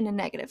in a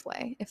negative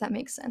way, if that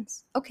makes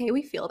sense. Okay,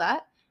 we feel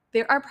that.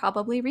 There are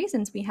probably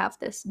reasons we have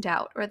this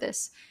doubt or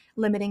this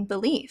limiting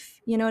belief.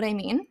 You know what I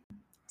mean?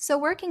 So,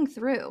 working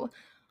through,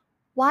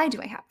 why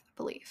do I have that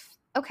belief?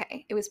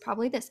 Okay, it was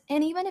probably this.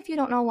 And even if you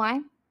don't know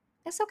why,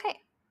 it's okay.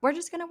 We're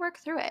just going to work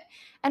through it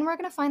and we're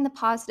going to find the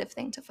positive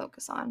thing to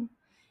focus on.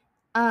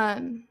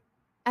 Um,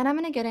 and I'm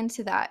going to get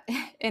into that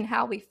and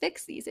how we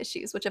fix these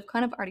issues, which I've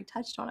kind of already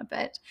touched on a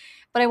bit.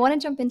 But I want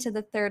to jump into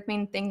the third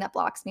main thing that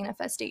blocks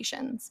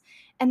manifestations.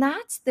 And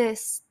that's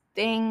this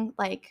thing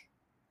like,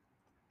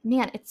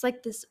 man, it's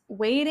like this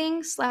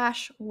waiting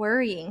slash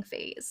worrying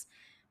phase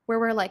where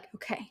we're like,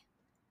 okay,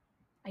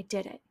 I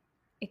did it.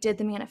 I did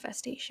the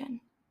manifestation.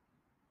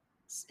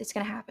 It's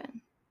going to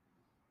happen.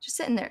 Just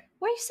sitting there.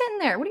 Why are you sitting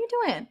there? What are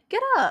you doing?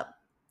 Get up.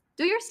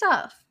 Do your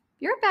stuff.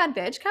 You're a bad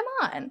bitch. Come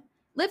on.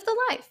 Live the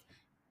life.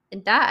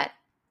 And that,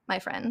 my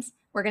friends,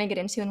 we're going to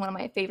get into in one of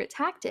my favorite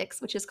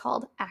tactics, which is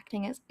called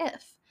acting as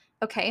if.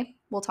 Okay,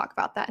 we'll talk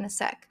about that in a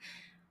sec.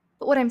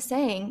 But what I'm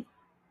saying,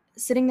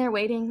 sitting there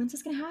waiting, when's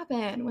this going to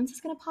happen? When's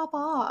this going to pop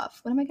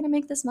off? When am I going to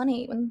make this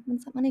money?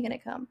 When's that money going to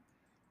come?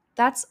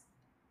 That's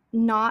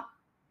not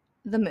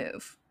the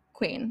move,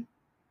 queen.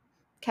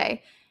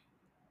 Okay.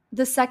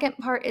 The second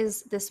part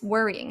is this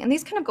worrying. And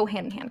these kind of go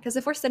hand in hand because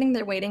if we're sitting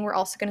there waiting, we're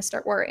also going to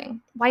start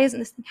worrying. Why isn't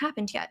this thing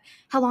happened yet?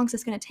 How long is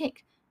this going to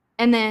take?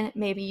 And then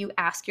maybe you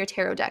ask your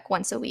tarot deck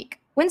once a week,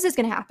 when's this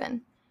going to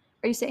happen?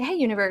 Or you say, hey,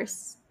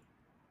 universe,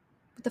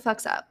 what the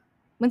fuck's up?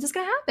 When's this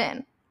going to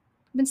happen?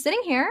 I've been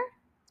sitting here.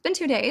 It's been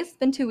 2 days, it's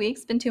been 2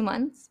 weeks, it's been 2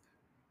 months.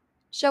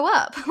 Show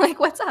up. Like,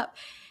 what's up?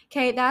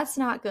 Okay, that's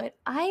not good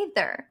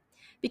either.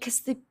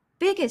 Because the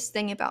biggest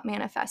thing about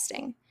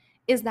manifesting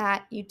is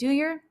that you do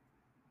your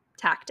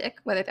tactic,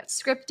 whether that's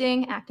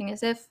scripting, acting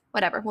as if,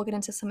 whatever. We'll get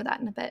into some of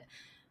that in a bit.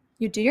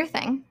 You do your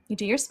thing, you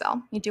do your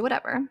spell, you do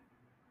whatever,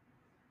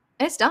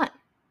 and it's done.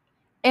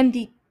 And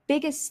the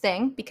biggest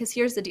thing, because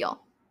here's the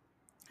deal,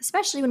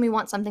 especially when we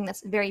want something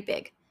that's very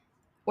big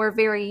or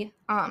very,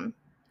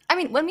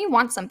 when we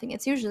want something,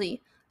 it's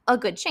usually a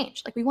good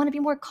change. Like we want to be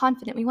more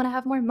confident, we want to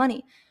have more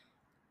money.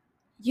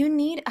 You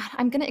need,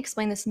 I'm going to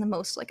explain this in the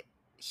most like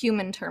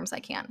human terms I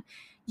can.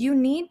 You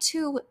need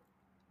to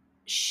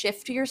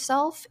shift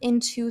yourself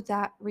into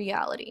that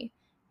reality.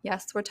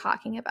 Yes, we're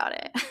talking about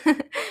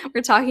it.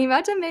 We're talking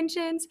about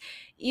dimensions.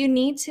 You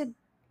need to,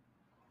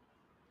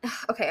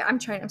 okay, I'm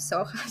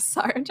so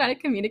sorry. I'm trying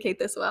to communicate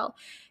this well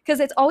because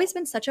it's always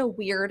been such a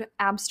weird,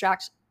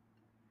 abstract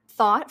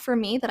thought for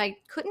me that I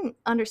couldn't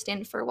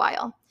understand for a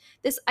while.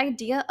 This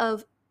idea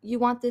of you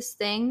want this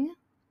thing,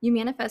 you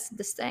manifested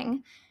this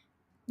thing,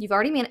 you've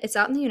already it's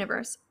out in the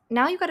universe.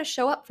 Now you got to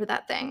show up for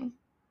that thing.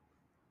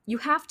 You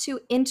have to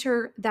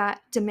enter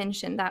that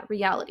dimension, that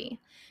reality.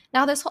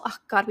 Now this whole, oh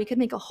God, we could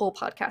make a whole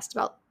podcast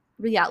about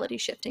reality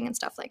shifting and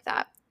stuff like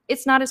that.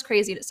 It's not as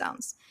crazy as it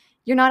sounds.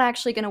 You're not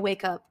actually going to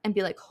wake up and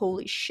be like,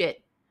 holy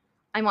shit,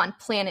 I'm on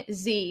planet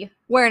Z.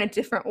 We're in a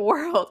different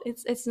world.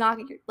 It's not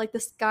like the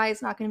sky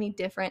is not going to be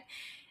different.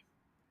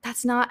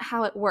 That's not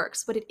how it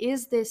works. But it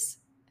is this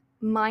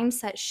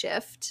mindset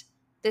shift,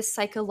 this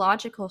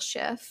psychological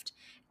shift,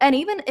 and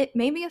even it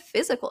may be a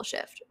physical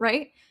shift,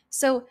 right?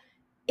 So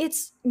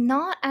it's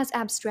not as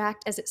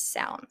abstract as it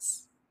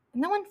sounds.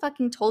 No one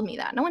fucking told me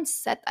that. No one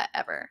said that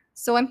ever.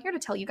 So I'm here to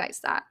tell you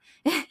guys that.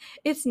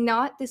 It's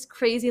not this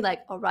crazy like,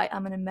 all right,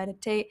 I'm going to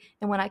meditate.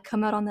 And when I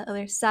come out on the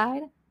other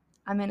side,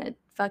 I'm in a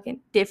fucking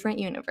different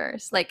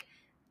universe. Like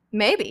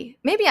maybe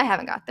I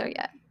haven't got there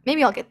yet.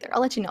 Maybe I'll get there.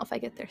 I'll let you know if I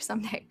get there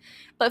someday.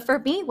 But for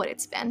me, what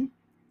it's been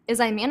is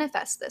I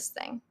manifest this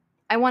thing.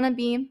 I want to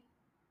be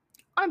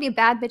a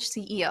bad bitch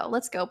CEO.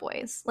 Let's go,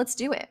 boys. Let's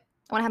do it.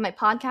 I want to have my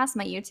podcast,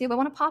 my YouTube. I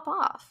want to pop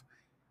off.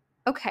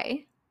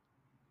 Okay.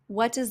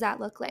 What does that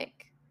look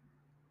like?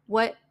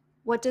 What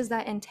does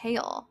that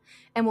entail?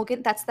 And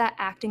that's that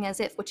acting as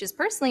if, which is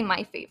personally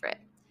my favorite.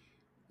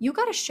 You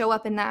got to show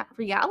up in that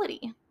reality.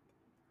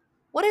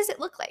 What does it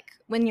look like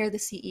when you're the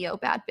CEO,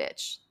 bad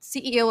bitch?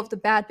 CEO of the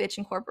Bad Bitch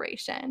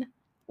Incorporation.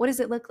 What does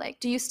it look like?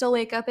 Do you still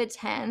wake up at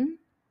 10,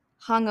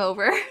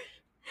 hungover?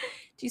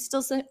 Do you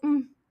still say,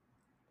 do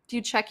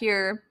you check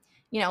your,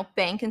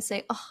 bank and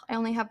say, oh, I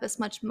only have this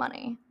much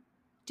money?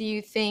 Do you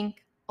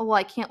think, oh, well,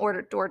 I can't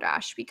order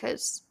DoorDash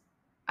because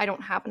I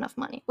don't have enough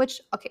money?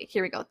 Which, okay,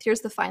 here we go. Here's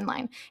the fine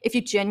line. If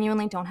you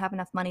genuinely don't have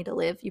enough money to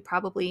live, you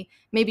probably,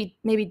 maybe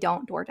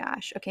don't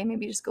DoorDash, okay?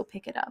 Maybe just go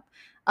pick it up.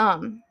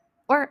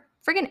 Or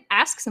friggin'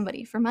 ask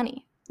somebody for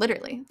money,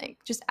 literally, like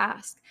just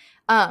ask.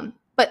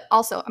 But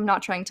also, I'm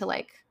not trying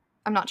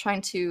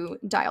to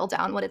dial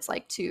down what it's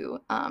like to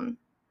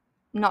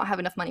not have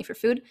enough money for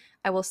food.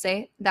 I will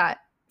say that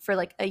for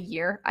like a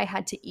year, I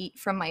had to eat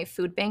from my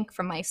food bank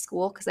from my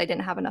school because I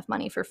didn't have enough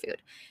money for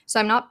food. So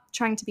I'm not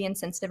trying to be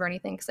insensitive or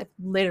anything because I've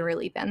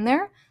literally been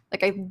there.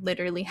 Like I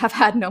literally have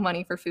had no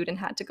money for food and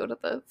had to go to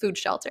the food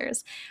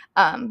shelters.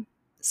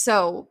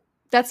 So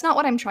That's not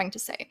what I'm trying to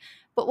say.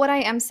 But what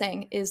I am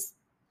saying is,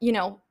 you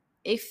know,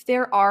 if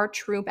there are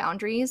true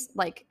boundaries,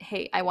 like,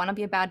 hey, I want to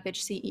be a bad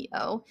bitch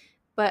CEO,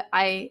 but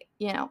I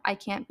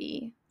can't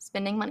be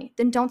spending money,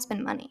 then don't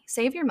spend money.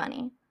 Save your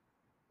money.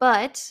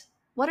 But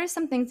what are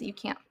some things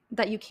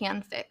that you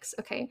can fix?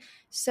 Okay.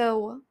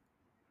 So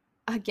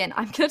again,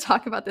 I'm going to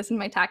talk about this in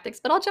my tactics,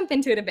 but I'll jump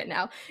into it a bit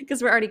now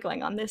because we're already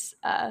going on this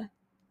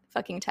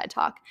fucking TED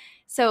talk.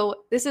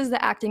 So this is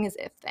the acting as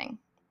if thing.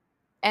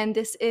 And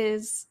this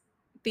is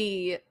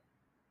the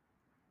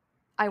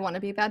I want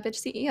to be a bad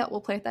bitch CEO.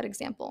 We'll play with that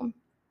example.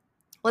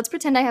 Let's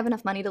pretend I have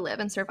enough money to live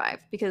and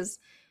survive because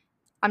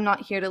I'm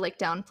not here to like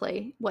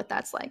downplay what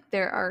that's like.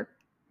 There are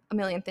a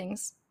million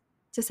things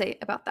to say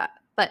about that.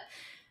 But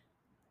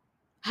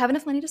I have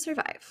enough money to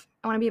survive.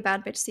 I want to be a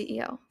bad bitch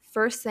CEO.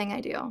 First thing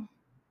I do,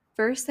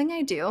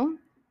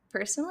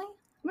 personally,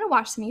 I'm going to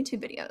watch some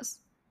YouTube videos.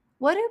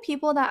 What do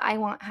people that I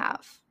want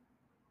have?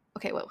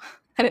 Okay, whoa,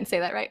 I didn't say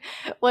that right.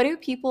 What do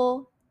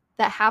people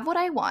that have what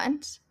I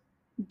want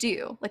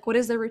do? Like, what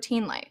is their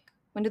routine like?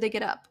 When do they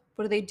get up?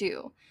 What do they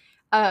do?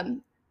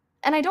 Um,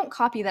 and I don't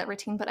copy that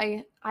routine, but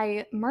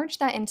I merge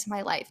that into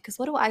my life because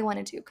what do I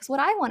want to do? Because what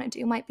I want to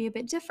do might be a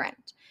bit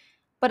different.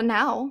 But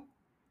now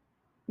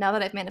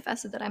that I've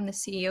manifested that I'm the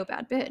CEO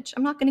bad bitch,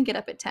 I'm not going to get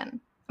up at 10.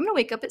 I'm going to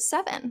wake up at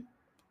 7 and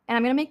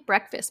I'm going to make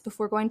breakfast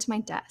before going to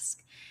my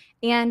desk.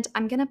 And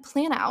I'm going to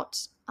plan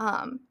out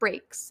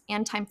breaks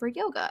and time for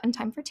yoga and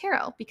time for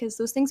tarot because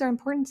those things are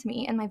important to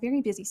me in my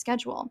very busy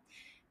schedule.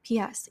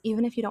 P.S.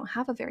 Even if you don't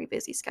have a very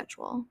busy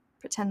schedule,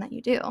 pretend that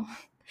you do.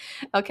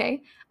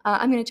 Okay.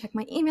 I'm going to check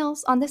my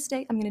emails on this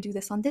day. I'm going to do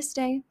this on this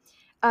day.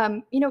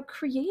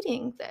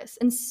 Creating this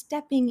and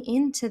stepping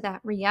into that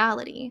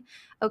reality.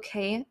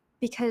 Okay.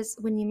 Because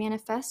when you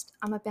manifest,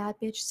 I'm a bad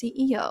bitch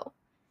CEO,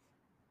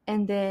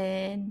 and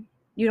then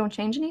you don't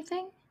change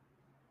anything,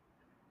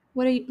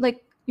 what are you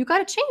like? You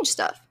got to change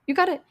stuff. You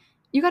got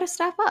to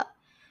step up.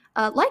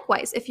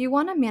 Likewise, if you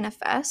want to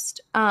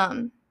manifest,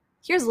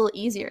 here's a little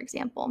easier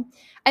example.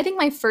 I think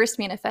my first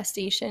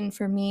manifestation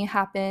for me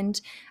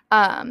happened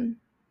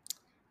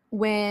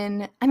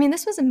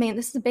this is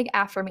a big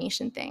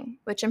affirmation thing,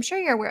 which I'm sure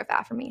you're aware of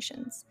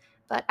affirmations.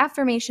 But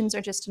affirmations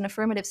are just an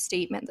affirmative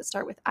statement that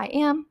start with I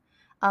am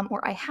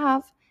or I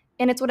have,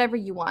 and it's whatever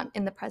you want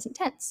in the present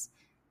tense.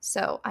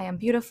 So I am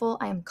beautiful,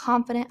 I am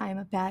confident, I am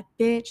a bad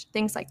bitch,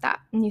 things like that.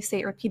 And you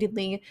say it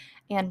repeatedly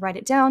and write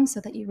it down so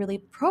that you really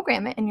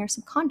program it in your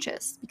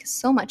subconscious because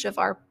so much of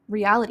our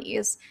reality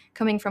is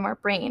coming from our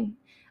brain.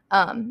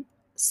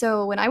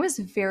 So when I was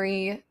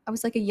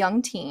like a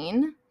young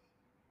teen,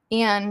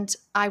 and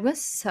I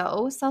was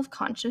so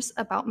self-conscious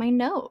about my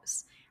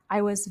nose.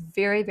 I was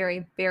very,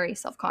 very, very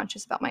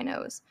self-conscious about my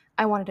nose.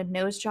 I wanted a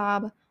nose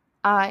job.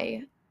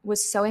 I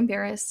was so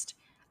embarrassed.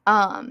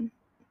 And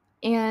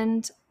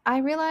I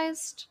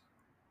realized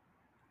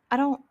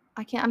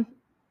I'm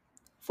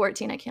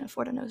 14, I can't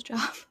afford a nose job.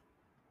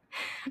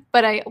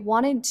 But I didn't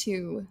want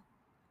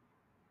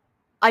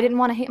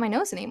to hate my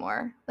nose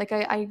anymore. Like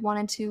I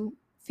wanted to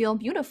feel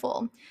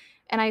beautiful.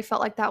 And I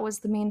felt like that was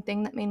the main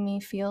thing that made me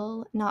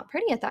feel not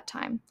pretty at that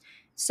time.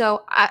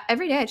 So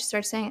every day I just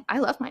started saying, I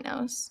love my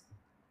nose.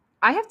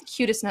 I have the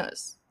cutest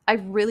nose. I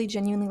really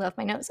genuinely love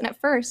my nose. And at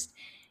first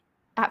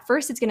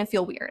it's going to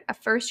feel weird.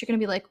 At first you're going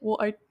to be like, well,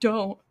 I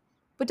don't.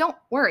 But don't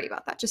worry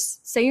about that.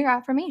 Just say your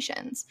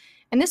affirmations.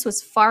 And this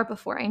was far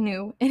before I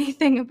knew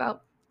anything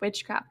about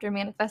witchcraft or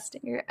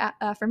manifesting or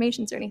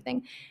affirmations or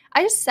anything.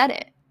 I just said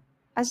it.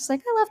 I was just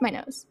like, I love my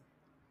nose.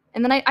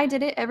 And then I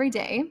did it every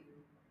day.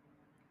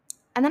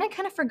 And then I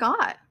kind of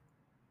forgot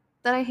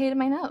that I hated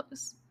my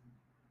nose.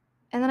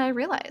 And then I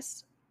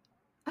realized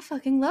I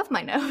fucking love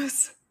my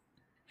nose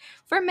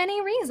for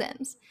many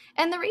reasons.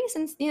 And the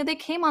reasons, they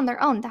came on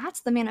their own.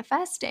 That's the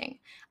manifesting.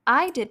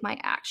 I did my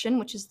action,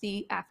 which is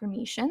the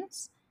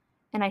affirmations,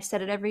 and I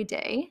said it every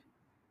day.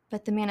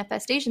 But the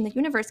manifestation, the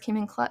universe came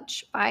in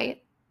clutch by,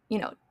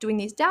 doing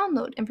these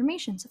download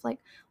informations of like,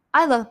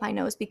 I love my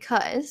nose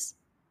because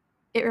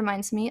it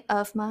reminds me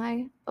of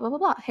my blah, blah,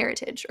 blah, blah,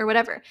 heritage or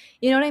whatever.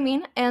 You know what I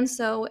mean? And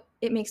so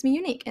it makes me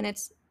unique and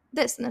it's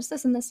this and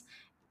this and this.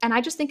 And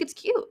I just think it's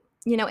cute,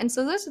 And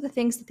so those are the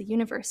things that the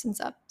universe ends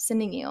up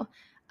sending you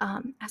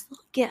as a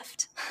little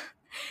gift.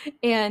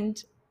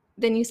 And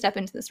then you step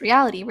into this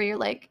reality where you're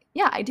like,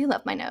 yeah, I do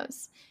love my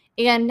nose.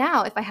 And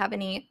now if I have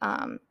any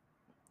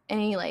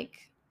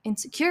like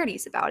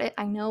insecurities about it,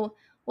 I know,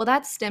 well,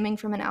 that's stemming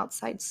from an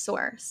outside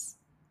source.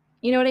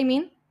 You know what I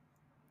mean?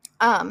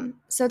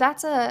 So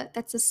that's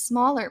a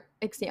smaller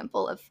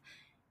example of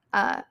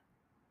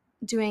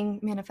doing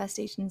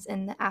manifestations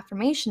in the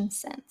affirmation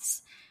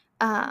sense.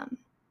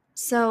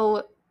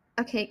 So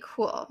okay,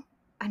 cool.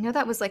 I know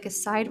that was like a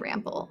side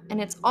ramble, and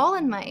it's all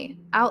in my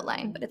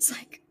outline, but it's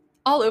like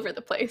all over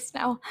the place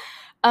now.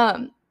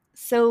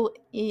 So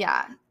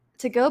yeah,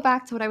 to go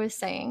back to what I was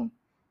saying,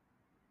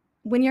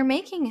 when you're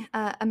making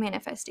a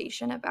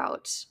manifestation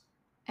about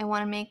I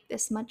want to make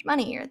this much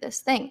money or this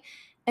thing,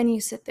 and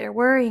you sit there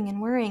worrying and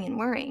worrying and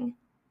worrying,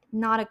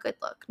 not a good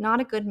look,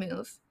 not a good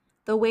move.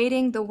 The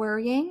waiting, the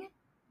worrying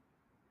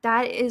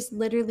that is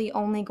literally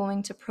only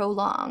going to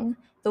prolong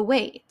the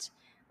wait.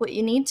 What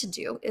you need to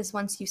do is,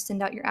 once you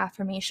send out your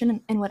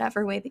affirmation in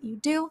whatever way that you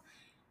do,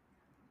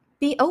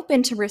 be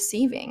open to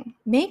receiving.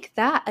 Make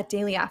that a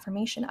daily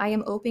affirmation. I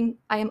am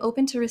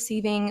open to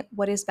receiving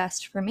what is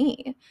best for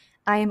me.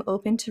 I am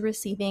open to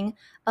receiving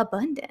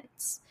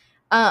abundance.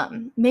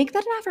 Make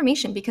that an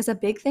affirmation, because a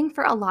big thing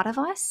for a lot of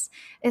us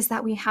is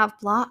that we have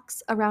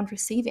blocks around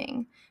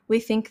receiving. We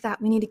think that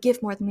we need to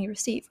give more than we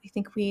receive. We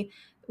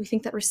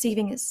think that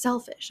receiving is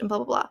selfish and blah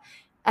blah blah.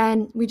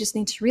 And we just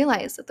need to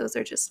realize that those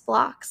are just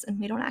blocks, and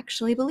we don't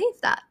actually believe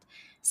that.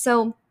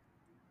 So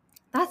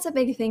that's a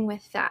big thing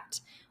with that.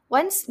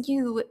 Once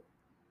you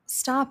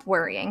stop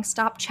worrying,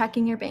 stop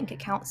checking your bank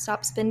account,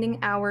 stop spending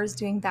hours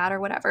doing that or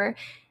whatever,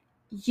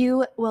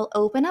 you will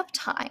open up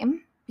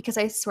time. Because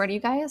I swear to you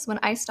guys, when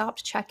I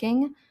stopped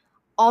checking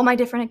all my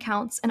different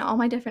accounts and all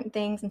my different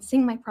things and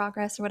seeing my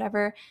progress or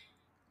whatever,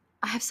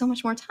 I have so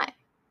much more time.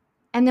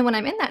 And then when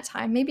I'm in that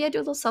time, maybe I do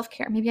a little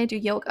self-care, maybe I do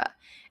yoga.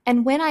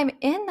 And when I'm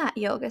in that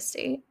yoga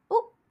state,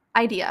 oh,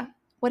 idea.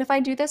 What if I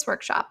do this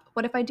workshop?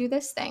 What if I do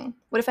this thing?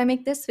 What if I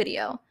make this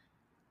video?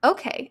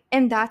 Okay,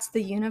 and that's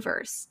the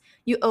universe.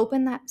 You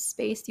open that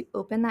space, you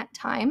open that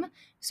time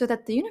so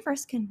that the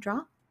universe can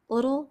drop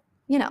little,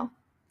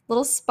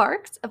 little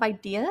sparks of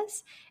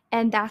ideas,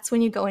 and that's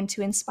when you go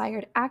into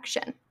inspired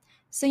action.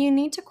 So you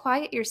need to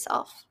quiet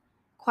yourself,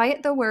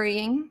 quiet the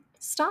worrying,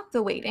 stop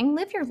the waiting,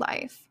 live your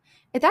life.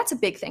 And that's a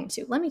big thing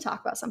too. Let me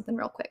talk about something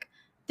real quick.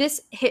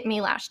 This hit me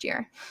last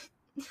year.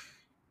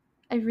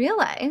 I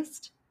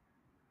realized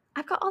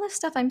I've got all this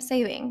stuff I'm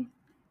saving.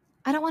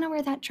 I don't want to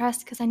wear that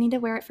dress because I need to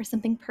wear it for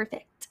something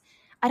perfect.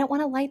 I don't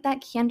want to light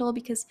that candle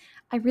because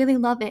I really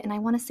love it and I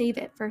want to save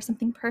it for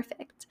something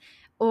perfect.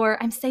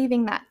 Or I'm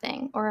saving that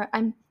thing. Or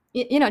I'm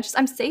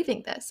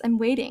saving this. I'm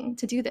waiting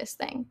to do this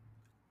thing.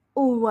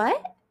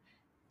 What?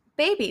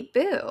 Baby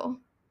boo.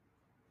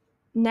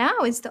 Now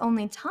is the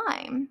only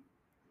time.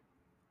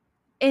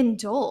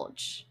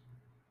 Indulge.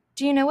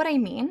 Do you know what I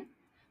mean?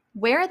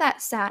 Wear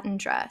that satin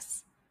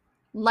dress.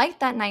 Light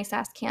that nice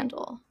ass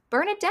candle.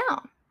 Burn it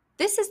down.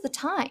 This is the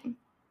time.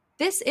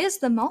 This is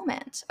the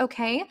moment,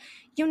 okay?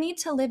 You need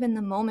to live in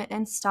the moment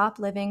and stop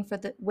waiting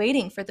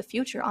for the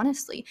future,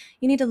 honestly.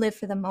 You need to live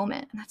for the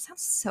moment. And that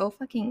sounds so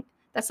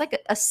that's like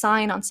a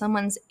sign on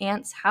someone's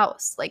aunt's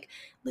house, like,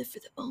 live for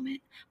the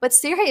moment. But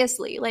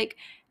seriously, like,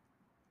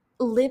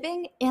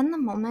 living in the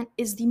moment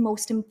is the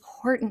most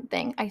important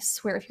thing. I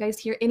swear, if you guys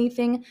hear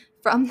anything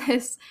from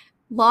this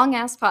long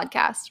ass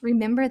podcast,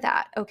 remember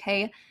that,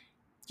 okay?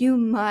 You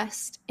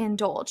must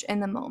indulge in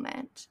the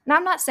moment. And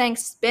I'm not saying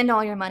spend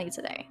all your money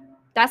today.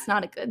 That's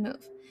not a good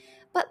move.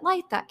 But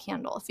light that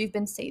candle if you've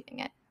been saving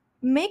it.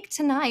 Make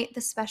tonight the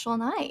special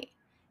night.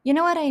 You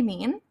know what I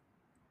mean?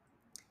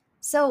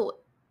 So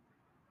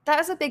that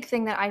was a big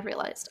thing that I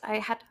realized. I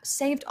had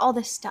saved all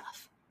this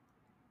stuff.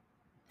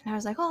 And I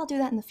was like, oh, I'll do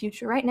that in the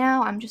future. Right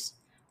now, I'm just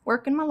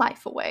working my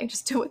life away,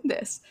 just doing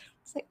this.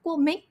 It's like, well,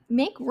 make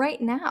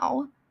right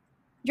now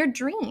your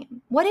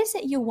dream. What is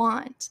it you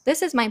want?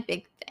 This is my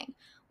big thing.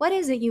 What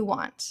is it you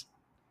want?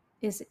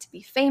 Is it to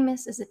be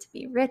famous? Is it to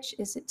be rich?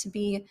 Is it to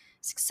be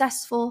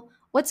successful?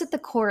 What's at the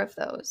core of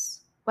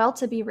those? Well,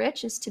 to be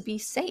rich is to be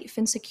safe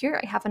and secure.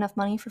 I have enough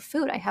money for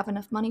food. I have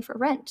enough money for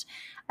rent.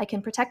 I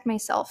can protect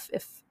myself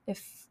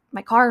if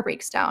my car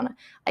breaks down.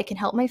 I can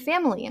help my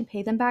family and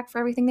pay them back for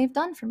everything they've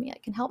done for me. I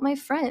can help my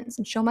friends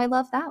and show my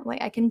love that way.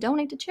 I can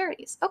donate to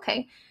charities.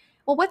 Okay,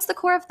 well, what's the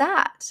core of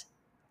that?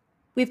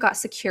 We've got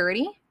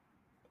security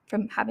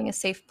from having a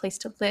safe place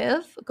to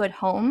live, a good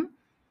home,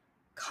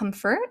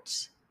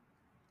 comfort.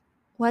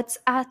 What's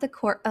at the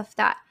core of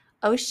that?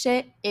 Oh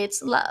shit,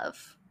 it's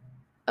love.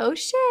 Oh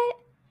shit,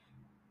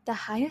 the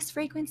highest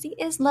frequency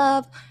is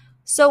love.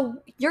 So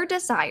your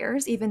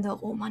desires, even though,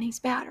 oh, money's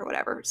bad or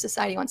whatever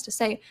society wants to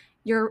say,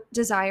 your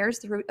desires,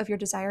 the root of your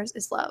desires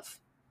is love.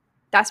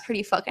 That's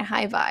pretty fucking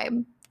high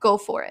vibe. Go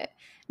for it.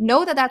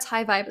 Know that that's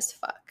high vibe as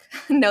fuck.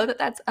 Know that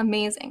that's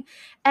amazing.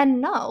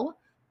 And know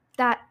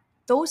that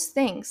those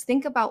things,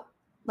 think about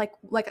like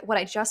what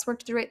I just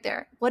worked through right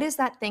there. What is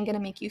that thing going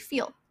to make you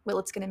feel? Well,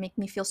 it's going to make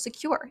me feel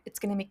secure. It's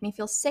going to make me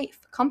feel safe,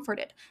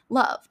 comforted,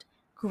 loved.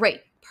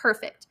 Great.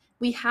 Perfect.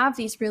 We have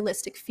these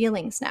realistic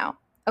feelings now.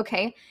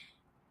 Okay?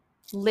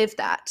 Live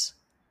that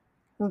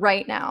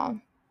right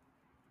now.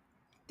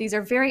 These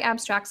are very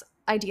abstract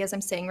ideas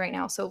I'm saying right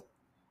now, so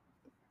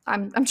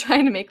I'm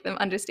trying to make them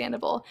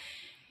understandable.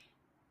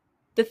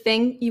 The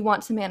thing you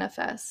want to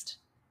manifest,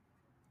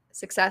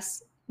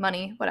 success,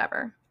 money,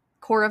 whatever.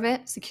 Core of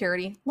it,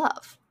 security,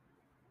 love.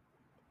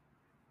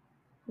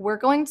 We're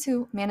going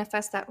to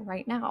manifest that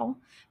right now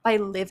by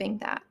living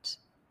that.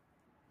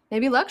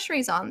 Maybe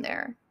luxury's on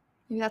there.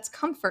 Maybe that's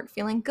comfort,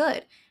 feeling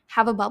good.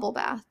 Have a bubble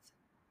bath.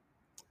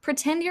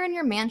 Pretend you're in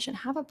your mansion.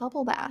 Have a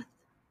bubble bath.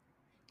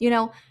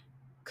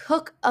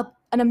 Cook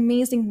an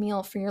amazing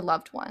meal for your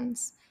loved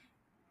ones.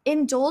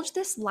 Indulge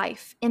this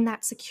life in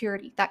that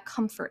security, that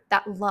comfort,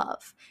 that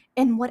love,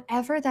 in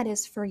whatever that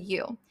is for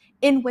you,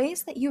 in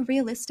ways that you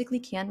realistically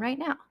can right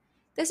now.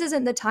 This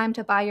isn't the time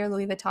to buy your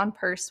Louis Vuitton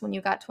purse when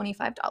you got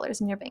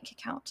 $25 in your bank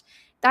account.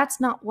 That's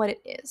not what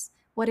it is.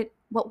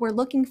 What we're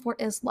looking for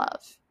is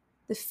love.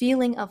 The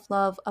feeling of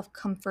love, of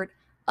comfort,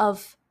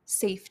 of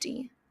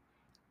safety.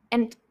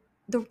 And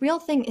the real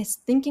thing is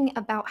thinking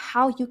about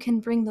how you can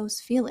bring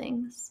those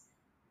feelings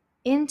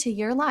into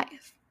your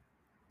life.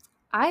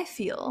 I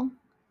feel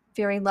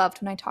very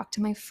loved when I talk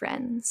to my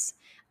friends.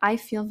 I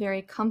feel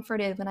very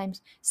comforted when I'm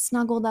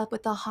snuggled up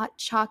with a hot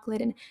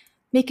chocolate and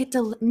make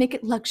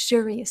it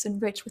luxurious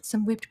and rich with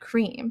some whipped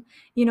cream.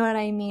 You know what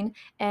I mean?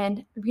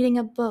 And reading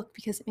a book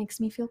because it makes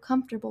me feel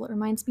comfortable. It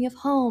reminds me of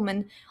home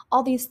and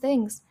all these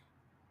things.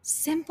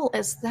 Simple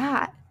as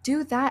that.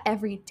 Do that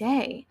every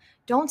day.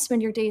 Don't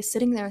spend your days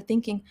sitting there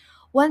thinking,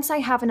 once I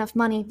have enough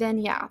money,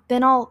 then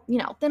I'll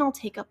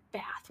take a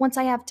bath. Once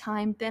I have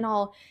time, then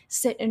I'll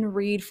sit and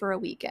read for a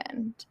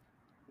weekend.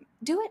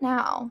 Do it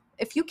now.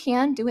 If you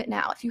can, do it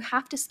now. If you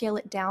have to scale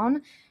it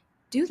down,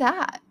 do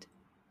that.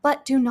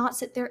 But do not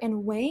sit there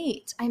and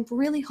wait. I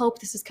really hope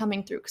this is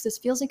coming through because this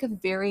feels like I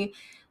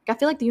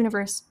feel like the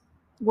universe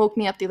woke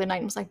me up the other night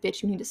and was like,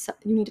 bitch, you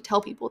need to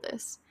tell people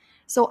this.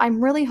 So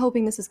I'm really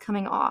hoping this is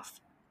coming off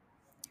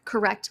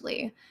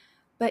correctly.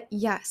 But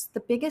yes,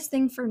 the biggest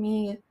thing for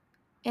me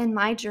in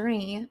my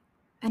journey,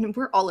 and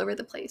we're all over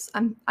the place.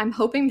 I'm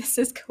hoping this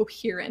is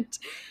coherent.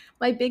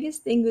 My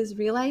biggest thing was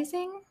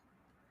realizing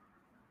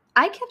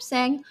I kept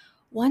saying,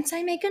 once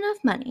I make enough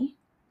money,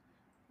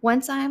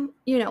 once I've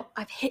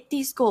hit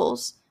these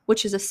goals,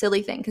 which is a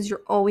silly thing because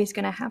you're always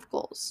going to have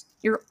goals.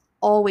 You're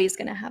always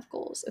going to have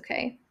goals,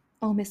 okay?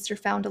 Oh, Mr.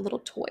 found a little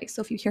toy.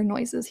 So if you hear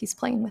noises, he's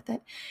playing with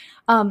it.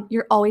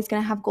 You're always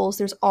going to have goals.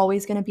 There's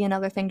always going to be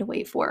another thing to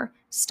wait for.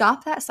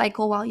 Stop that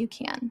cycle while you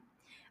can.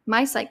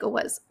 My cycle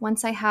was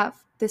once I have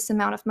this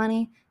amount of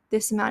money,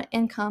 this amount of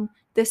income,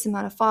 this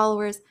amount of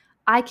followers,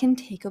 I can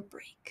take a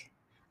break.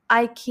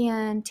 I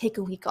can take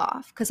a week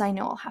off because I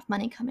know I'll have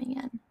money coming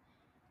in.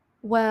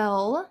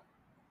 Well,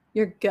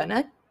 you're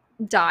gonna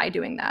die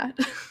doing that.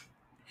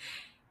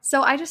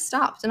 So I just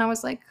stopped and I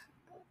was like,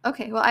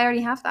 okay, well, I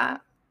already have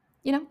that.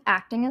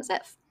 Acting as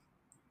if.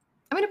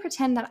 I'm going to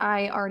pretend that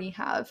I already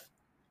have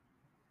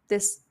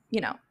this,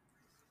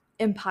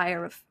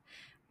 empire of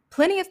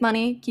plenty of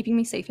money keeping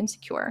me safe and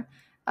secure.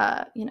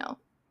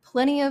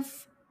 Plenty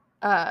of,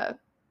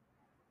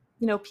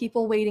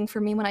 people waiting for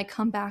me when I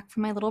come back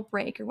from my little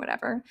break or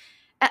whatever.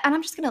 And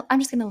I'm just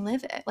gonna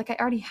live it. Like I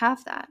already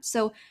have that.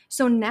 So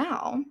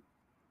now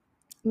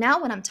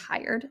when I'm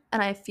tired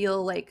and I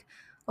feel like,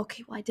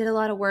 okay, well, I did a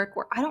lot of work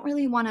or I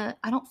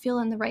don't feel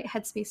in the right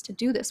headspace to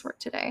do this work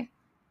today.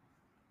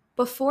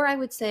 Before I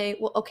would say,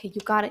 well, okay,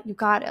 you got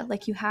it.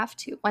 Like you have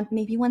to.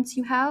 Maybe once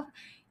you have,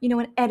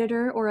 an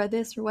editor or a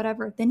this or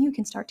whatever, then you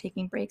can start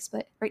taking breaks.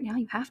 But right now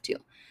you have to.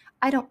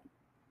 I don't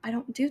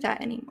do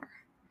that anymore.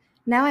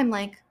 Now I'm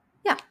like,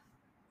 yeah,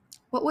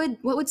 what would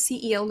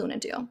CEO Luna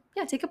do?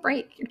 Yeah, take a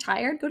break. You're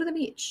tired, go to the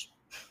beach.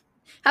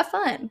 Have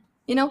fun.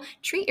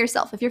 Treat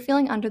yourself. If you're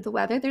feeling under the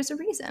weather, there's a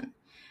reason.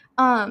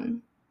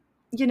 And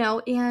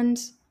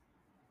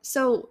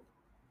so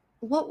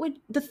what would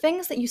the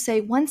things that you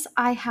say, once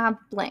I have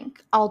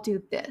blank, I'll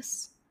do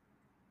this.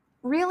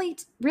 Really,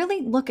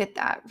 really look at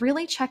that.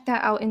 Really check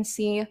that out and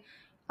see,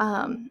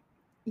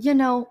 you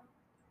know,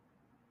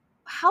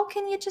 how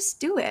can you just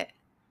do it?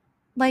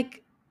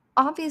 Like,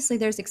 obviously,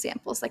 there's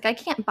examples. Like, I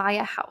can't buy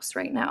a house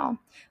right now,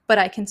 but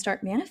I can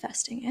start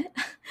manifesting it.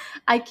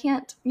 I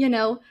can't,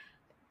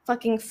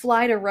 fucking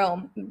fly to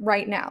Rome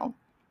right now.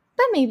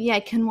 But maybe I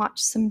can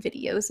watch some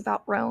videos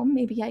about Rome.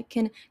 Maybe I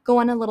can go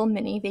on a little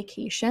mini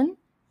vacation.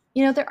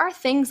 There are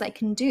things I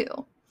can do.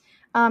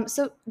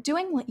 So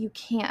doing what you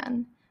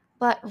can,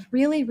 but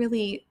really,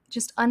 really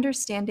just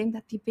understanding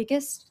that the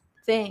biggest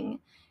thing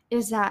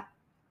is that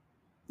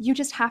you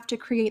just have to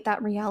create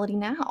that reality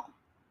now.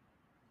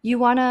 You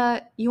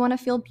wanna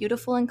feel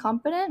beautiful and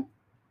confident?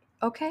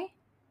 Okay.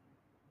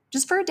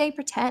 Just for a day,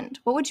 pretend.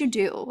 What would you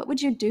do? What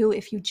would you do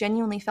if you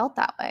genuinely felt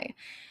that way?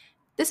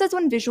 This is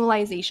when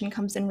visualization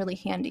comes in really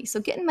handy.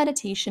 So get in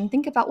meditation,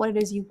 think about what it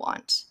is you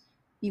want.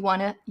 You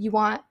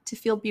want to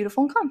feel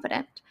beautiful and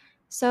confident.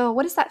 So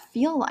what does that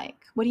feel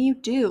like? What do you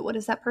do? What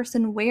does that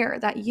person wear?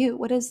 That you?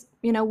 What does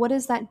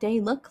that day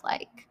look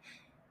like?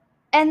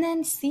 And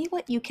then see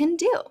what you can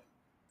do.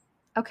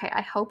 Okay,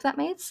 I hope that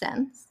made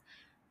sense.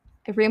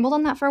 I rambled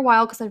on that for a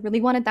while because I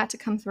really wanted that to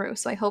come through.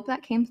 So I hope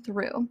that came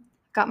through.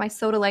 Got my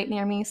soda light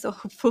near me, so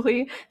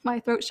hopefully my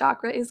throat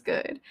chakra is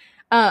good.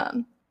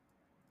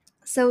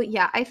 So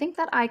yeah, I think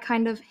that I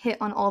kind of hit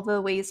on all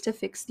the ways to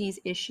fix these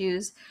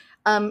issues.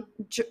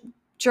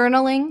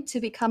 Journaling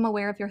to become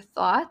aware of your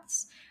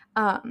thoughts,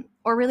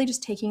 or really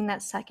just taking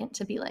that second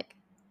to be like,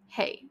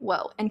 hey,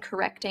 whoa, and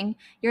correcting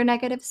your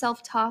negative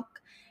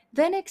self-talk.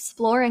 Then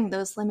exploring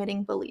those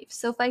limiting beliefs.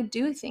 So if I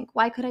do think,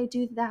 why could I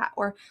do that?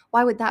 Or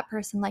why would that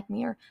person like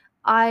me? Or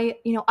I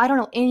don't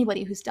know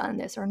anybody who's done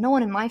this, or no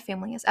one in my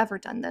family has ever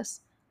done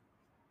this.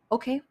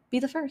 Okay, be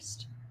the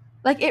first.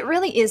 Like, it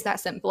really is that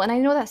simple. And I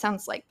know that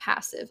sounds like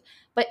passive,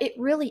 but it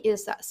really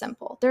is that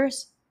simple.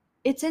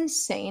 It's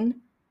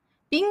insane.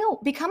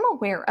 Become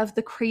aware of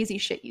the crazy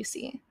shit you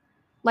see.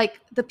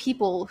 Like the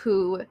people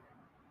who,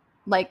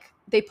 like,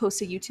 they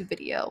post a YouTube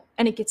video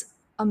and it gets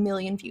a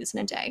million views in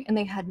a day and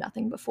they had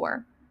nothing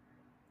before.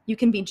 You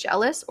can be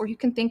jealous, or you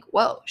can think,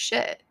 whoa,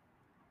 shit,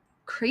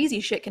 crazy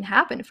shit can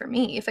happen for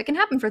me. If it can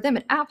happen for them,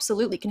 it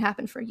absolutely can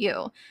happen for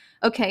you.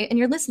 Okay. And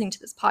you're listening to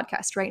this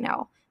podcast right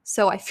now.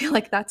 So I feel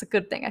like that's a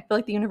good thing. I feel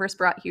like the universe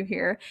brought you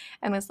here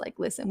and was like,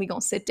 listen, we gonna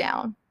sit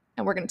down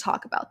and we're gonna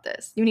talk about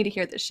this. You need to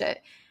hear this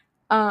shit.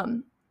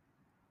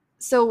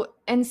 So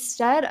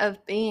instead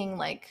of being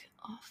like,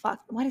 oh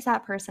fuck, why does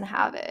that person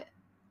have it?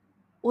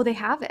 Well, they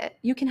have it.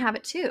 You can have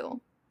it too.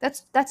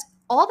 That's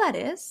all that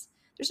is.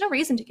 There's no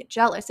reason to get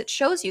jealous. It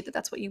shows you that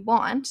that's what you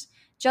want.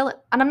 And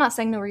I'm not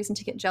saying no reason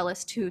to get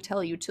jealous to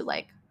tell you to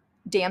like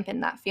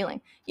dampen that feeling.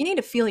 You need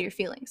to feel your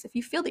feelings. If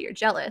you feel that you're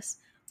jealous,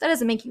 that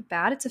doesn't make you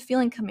bad. It's a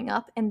feeling coming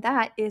up, and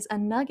that is a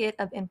nugget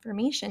of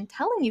information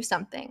telling you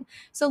something.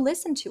 So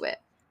listen to it.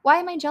 Why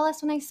am I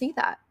jealous when I see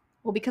that?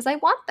 Well, because I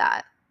want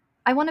that.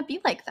 I want to be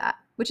like that,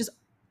 which is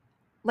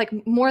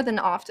like more than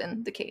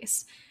often the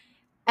case.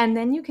 And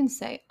then you can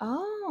say,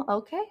 oh,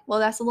 okay, well,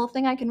 that's a little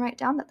thing I can write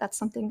down, that's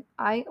something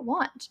I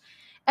want.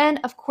 And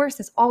of course,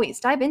 as always,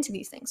 dive into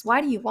these things.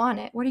 Why do you want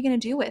it? What are you going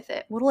to do with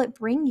it? What will it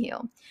bring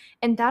you?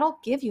 And that'll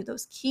give you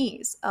those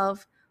keys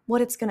of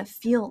what it's going to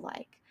feel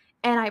like.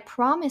 And I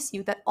promise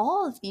you that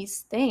all of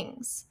these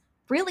things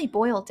really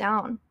boil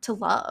down to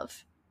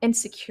love and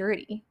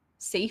security,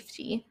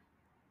 safety,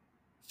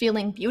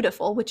 feeling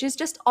beautiful, which is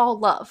just all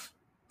love.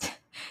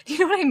 Do you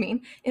know what I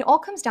mean? It all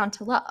comes down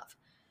to love.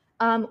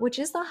 Which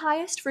is the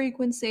highest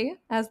frequency,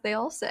 as they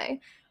all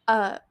say,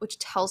 which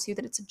tells you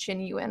that it's a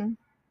genuine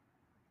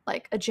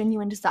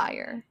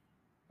desire.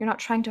 You're not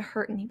trying to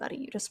hurt anybody.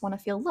 You just want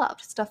to feel loved,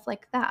 stuff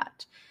like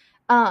that.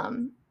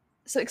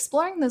 So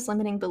exploring those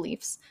limiting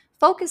beliefs,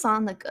 focus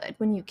on the good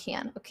when you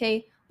can,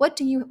 okay?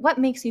 What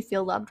makes you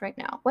feel loved right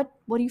now? What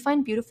do you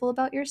find beautiful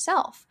about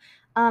yourself?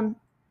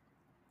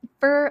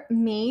 For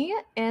me,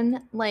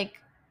 in like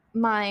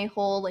my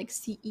whole like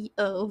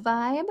CEO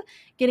vibe,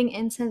 getting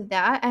into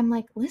that, I'm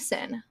like,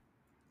 listen,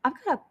 I've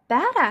got a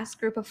badass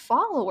group of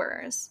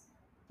followers.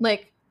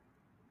 Like,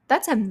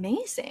 that's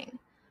amazing.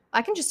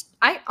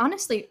 I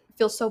honestly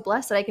feel so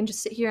blessed that I can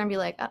just sit here and be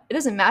like, it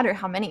doesn't matter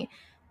how many.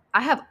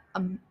 I have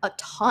a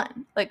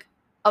ton, like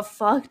a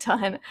fuck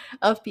ton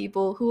of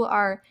people who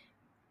are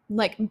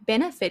like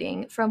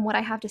benefiting from what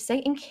I have to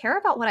say and care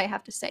about what I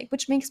have to say,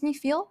 which makes me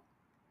feel,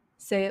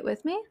 say it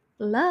with me,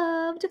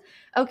 loved.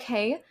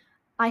 Okay,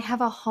 I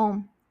have a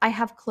home. I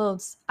have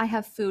clothes. I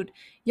have food.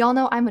 Y'all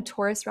know I'm a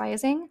Taurus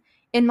rising.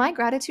 In my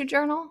gratitude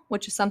journal,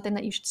 which is something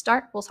that you should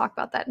start, we'll talk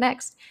about that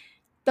next.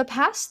 The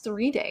past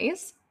 3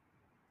 days,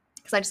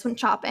 because I just went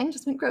shopping,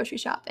 just went grocery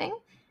shopping,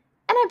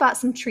 and I bought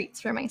some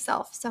treats for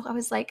myself. So I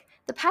was like,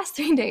 the past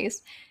 3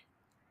 days,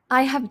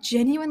 I have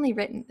genuinely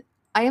written,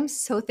 I am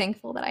so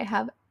thankful that I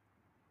have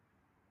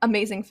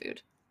amazing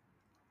food.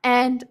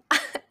 And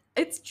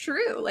it's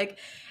true. Like,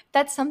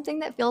 that's something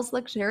that feels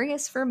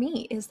luxurious for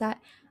me, is that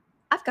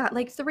I've got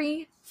like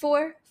 3,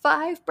 4,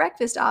 5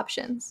 breakfast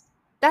options.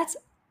 That's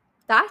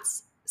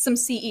some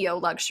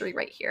CEO luxury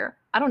right here.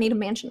 I don't need a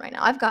mansion right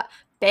now. I've got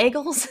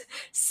bagels,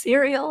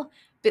 cereal,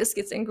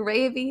 biscuits and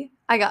gravy.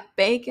 I got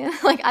bacon.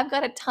 Like, I've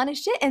got a ton of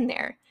shit in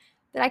there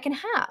that I can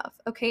have.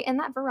 Okay. And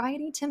that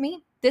variety, to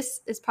me,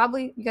 this is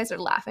probably, you guys are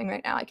laughing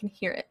right now. I can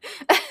hear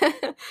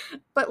it.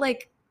 But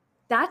like,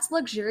 that's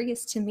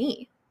luxurious to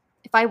me.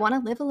 If I want to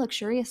live a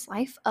luxurious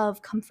life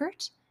of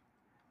comfort,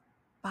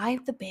 buy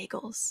the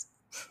bagels.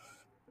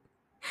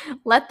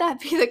 Let that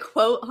be the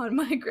quote on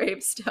my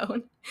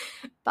gravestone.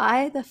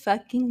 Buy the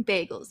fucking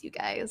bagels, you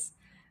guys.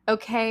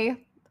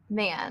 Okay?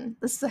 Man,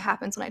 this is what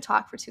happens when I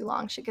talk for too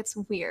long. Shit gets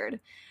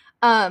weird.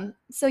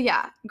 So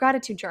yeah,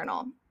 gratitude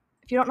journal.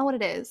 If you don't know what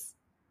it is,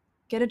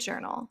 get a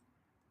journal.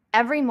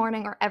 Every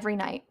morning or every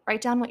night,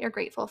 write down what you're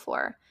grateful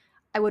for.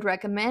 I would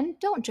recommend,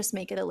 don't just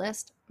make it a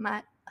list.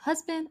 My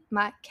husband,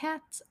 my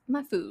cats,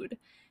 my food.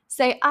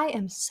 Say, I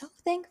am so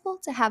thankful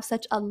to have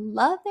such a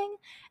loving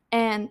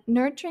and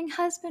nurturing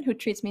husband who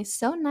treats me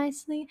so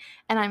nicely,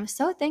 and I'm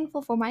so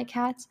thankful for my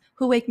cats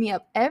who wake me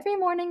up every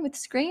morning with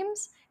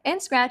screams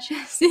and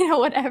scratches,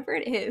 whatever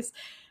it is.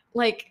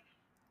 Like,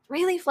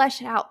 really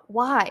flesh it out.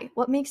 Why?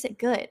 What makes it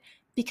good?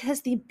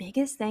 Because the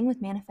biggest thing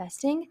with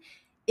manifesting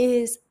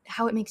is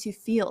how it makes you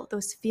feel,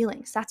 those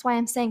feelings. That's why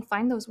I'm saying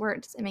find those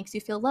words. It makes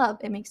you feel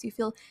loved. It makes you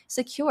feel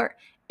secure.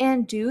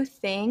 And do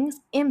things,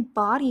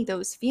 embody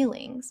those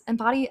feelings.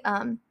 Embody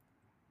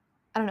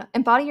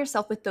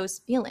yourself with those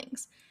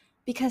feelings,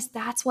 because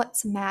that's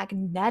what's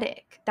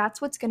magnetic. That's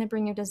what's going to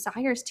bring your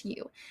desires to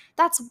you.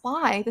 That's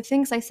why the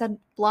things I said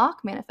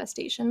block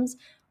manifestations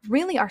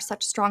really are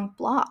such strong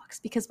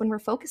blocks, because when we're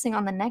focusing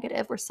on the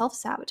negative, we're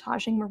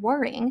self-sabotaging, we're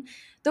worrying.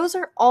 Those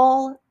are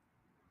all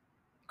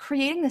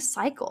creating this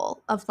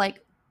cycle of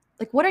like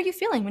what are you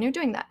feeling when you're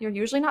doing that? You're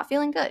usually not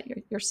feeling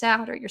good. You're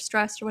sad or you're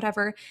stressed or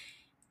whatever.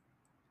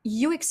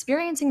 You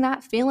experiencing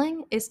that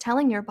feeling is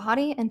telling your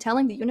body and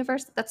telling the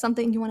universe that that's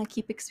something you want to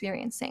keep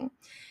experiencing.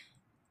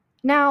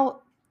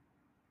 Now,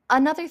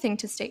 another thing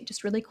to state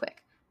just really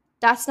quick,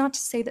 that's not to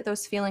say that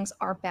those feelings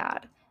are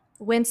bad.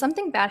 when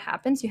something bad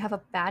happens, you have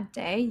a bad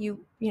day,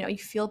 you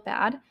feel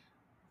bad,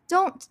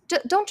 don't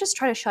just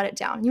try to shut it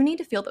down. You need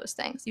to feel those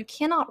things. You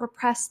cannot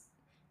repress,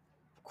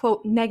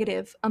 quote,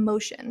 negative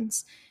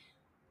emotions.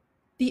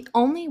 The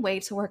only way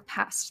to work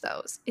past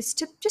those is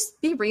to just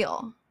be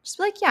real. Just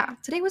be like, yeah,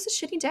 today was a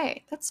shitty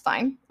day. That's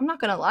fine. I'm not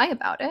going to lie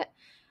about it.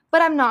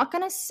 But I'm not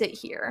going to sit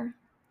here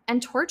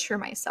and torture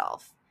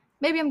myself.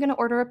 Maybe I'm going to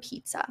order a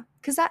pizza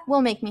because that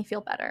will make me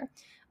feel better.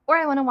 Or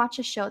I want to watch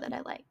a show that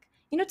I like.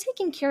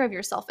 Taking care of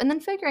yourself and then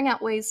figuring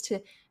out ways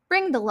to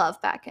bring the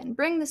love back in,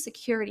 bring the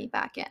security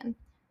back in.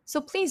 So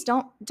please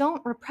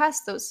don't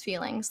repress those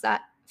feelings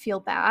that feel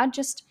bad.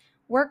 Just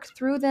work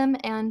through them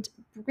and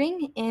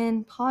bring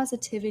in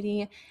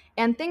positivity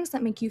and things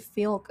that make you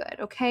feel good,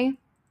 okay?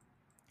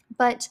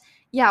 But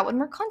yeah, when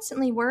we're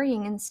constantly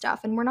worrying and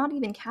stuff and we're not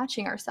even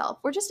catching ourselves,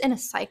 we're just in a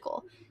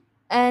cycle.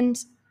 And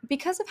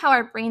because of how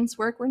our brains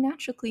work, we're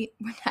naturally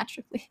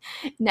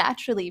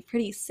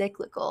pretty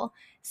cyclical.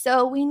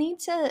 So we need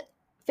to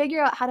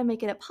figure out how to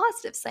make it a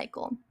positive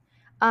cycle.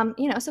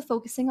 So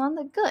focusing on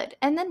the good.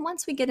 And then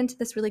once we get into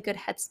this really good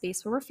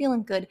headspace where we're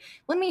feeling good,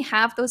 when we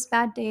have those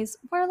bad days,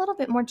 we're a little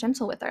bit more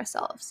gentle with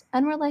ourselves.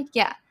 And we're like,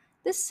 yeah,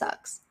 this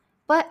sucks.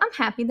 But I'm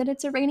happy that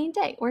it's a rainy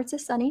day, or it's a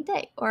sunny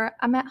day, or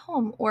I'm at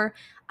home, or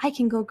I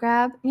can go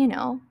grab,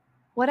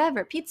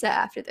 whatever, pizza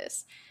after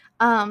this.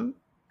 And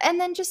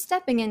then just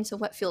stepping into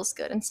what feels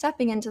good and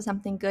stepping into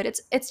something good.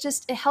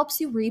 It helps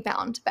you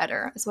rebound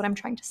better, is what I'm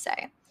trying to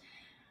say.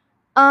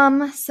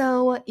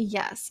 So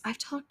yes, I've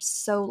talked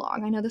so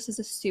long. I know this is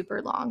a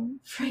super long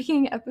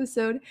freaking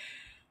episode.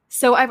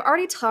 So I've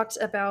already talked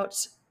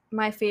about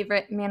my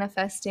favorite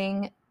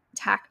manifesting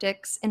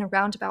tactics in a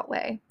roundabout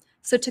way.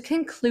 So to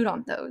conclude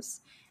on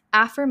those,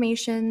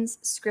 affirmations,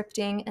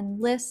 scripting, and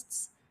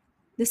lists.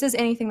 This is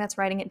anything that's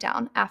writing it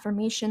down.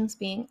 Affirmations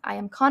being, I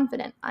am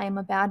confident, I am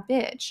a bad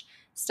bitch,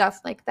 stuff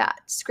like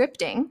that.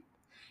 Scripting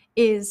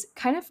is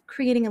kind of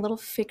creating a little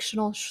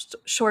fictional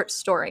short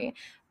story,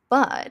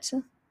 but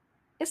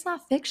it's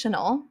not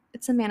fictional,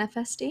 it's a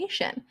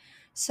manifestation.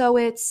 So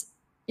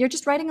you're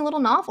just writing a little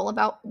novel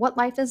about what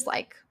life is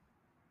like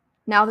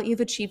now that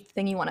you've achieved the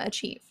thing you want to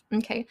achieve.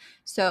 Okay,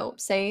 so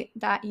say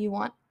that you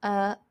want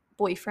a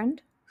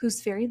boyfriend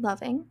who's very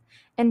loving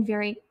and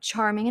very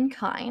charming and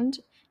kind,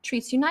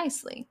 treats you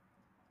nicely.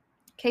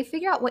 Okay,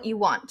 figure out what you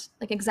want,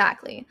 like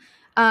exactly.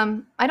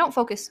 I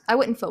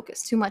wouldn't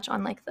focus too much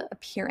on like the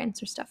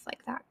appearance or stuff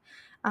like that.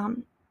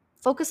 Um,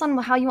 Focus on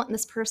how you want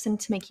this person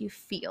to make you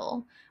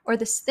feel or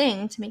this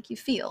thing to make you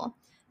feel.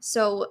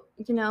 So,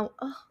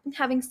 oh, I'm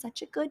having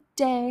such a good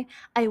day.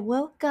 I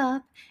woke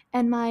up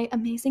and my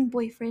amazing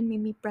boyfriend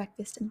made me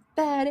breakfast in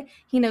bed.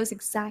 He knows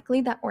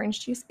exactly that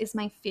orange juice is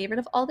my favorite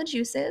of all the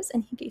juices,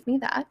 and he gave me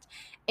that.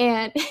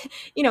 And,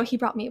 he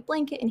brought me a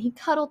blanket and he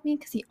cuddled me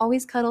because he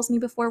always cuddles me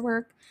before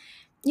work.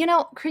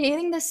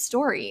 Creating this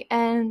story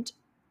and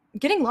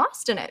getting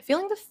lost in it,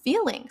 feeling the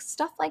feelings,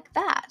 stuff like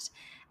that.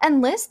 And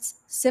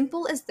lists,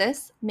 simple as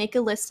this, make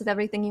a list of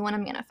everything you want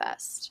to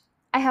manifest.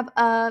 I have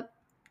a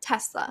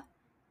Tesla.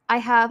 I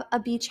have a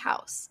beach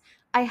house.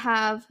 I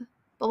have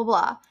blah, blah,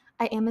 blah.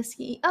 I am a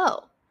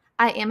CEO.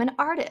 I am an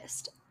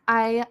artist.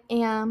 I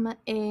am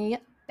a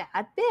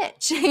bad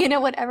bitch.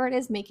 Whatever it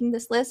is, making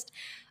this list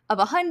of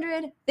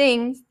 100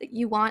 things that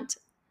you want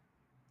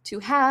to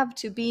have,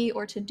 to be,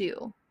 or to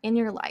do in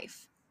your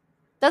life.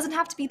 Doesn't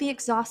have to be the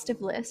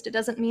exhaustive list. It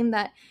doesn't mean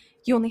that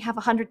you only have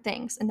 100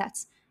 things and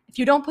that's if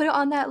you don't put it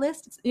on that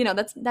list,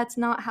 that's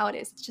not how it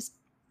is. It's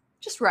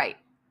just right.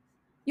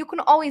 You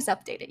can always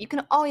update it. You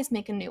can always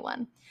make a new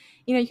one.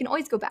 You can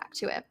always go back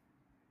to it.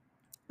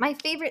 My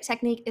favorite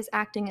technique is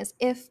acting as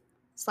if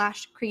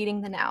 /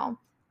 creating the now.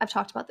 I've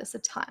talked about this a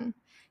ton.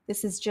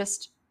 This is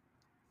just,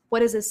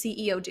 what does a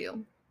CEO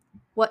do?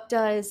 What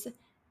does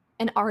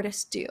an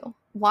artist do?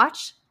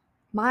 Watch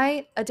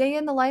a day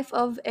in the life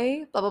of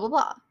a blah, blah, blah,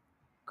 blah,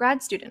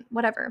 grad student,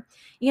 whatever,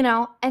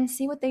 and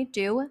see what they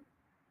do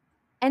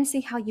and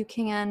see how you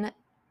can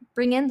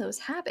bring in those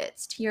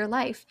habits to your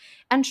life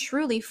and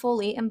truly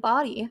fully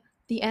embody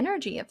the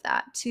energy of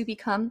that to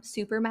become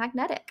super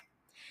magnetic.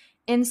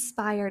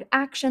 Inspired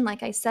action,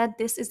 like I said,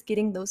 this is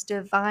getting those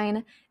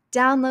divine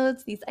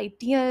downloads, these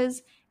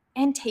ideas,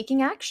 and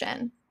taking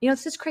action.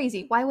 This is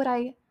crazy. Why would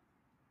I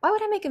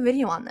make a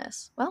video on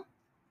this? Well,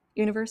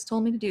 universe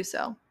told me to do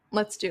so.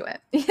 Let's do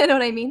it. You know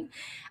what I mean?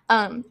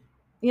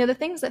 The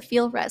things that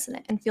feel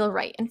resonant and feel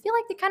right and feel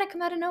like they kind of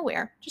come out of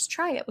nowhere. Just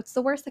try it. What's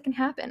the worst that can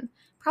happen?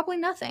 Probably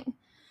nothing.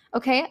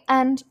 Okay.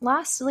 And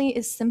lastly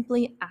is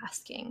simply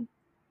asking.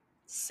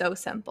 So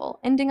simple.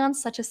 Ending on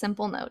such a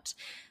simple note.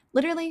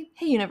 Literally,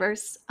 hey,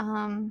 universe,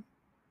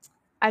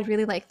 I'd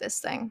really like this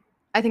thing.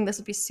 I think this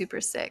would be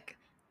super sick.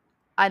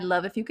 I'd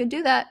love if you could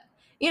do that.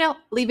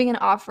 Leaving an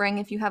offering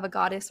if you have a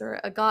goddess or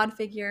a god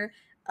figure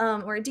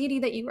or a deity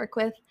that you work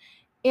with.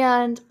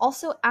 And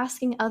also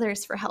asking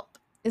others for help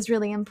is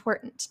really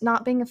important,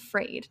 not being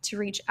afraid to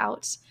reach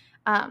out.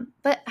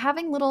 But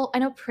having I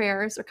know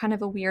prayers are kind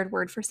of a weird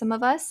word for some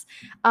of us,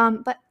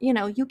 but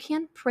you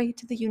can pray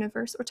to the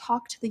universe or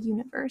talk to the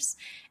universe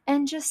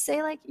and just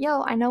say like,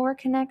 yo, I know we're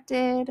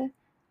connected.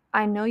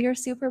 I know you're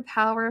super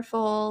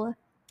powerful.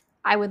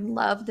 I would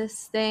love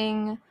this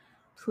thing.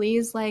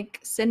 Please, like,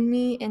 send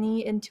me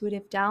any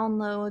intuitive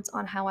downloads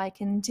on how I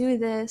can do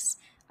this.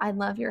 I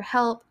love your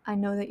help. I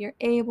know that you're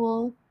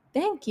able.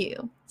 Thank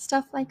you.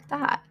 Stuff like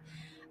that.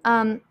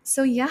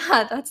 So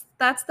yeah,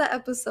 that's the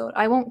episode.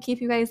 I won't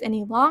keep you guys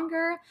any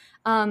longer.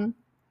 I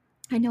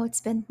know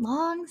it's been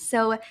long,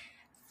 so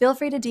feel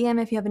free to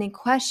DM if you have any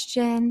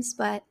questions,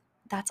 but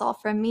that's all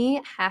from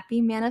me.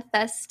 Happy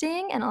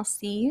manifesting, and I'll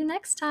see you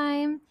next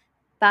time.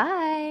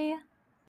 Bye.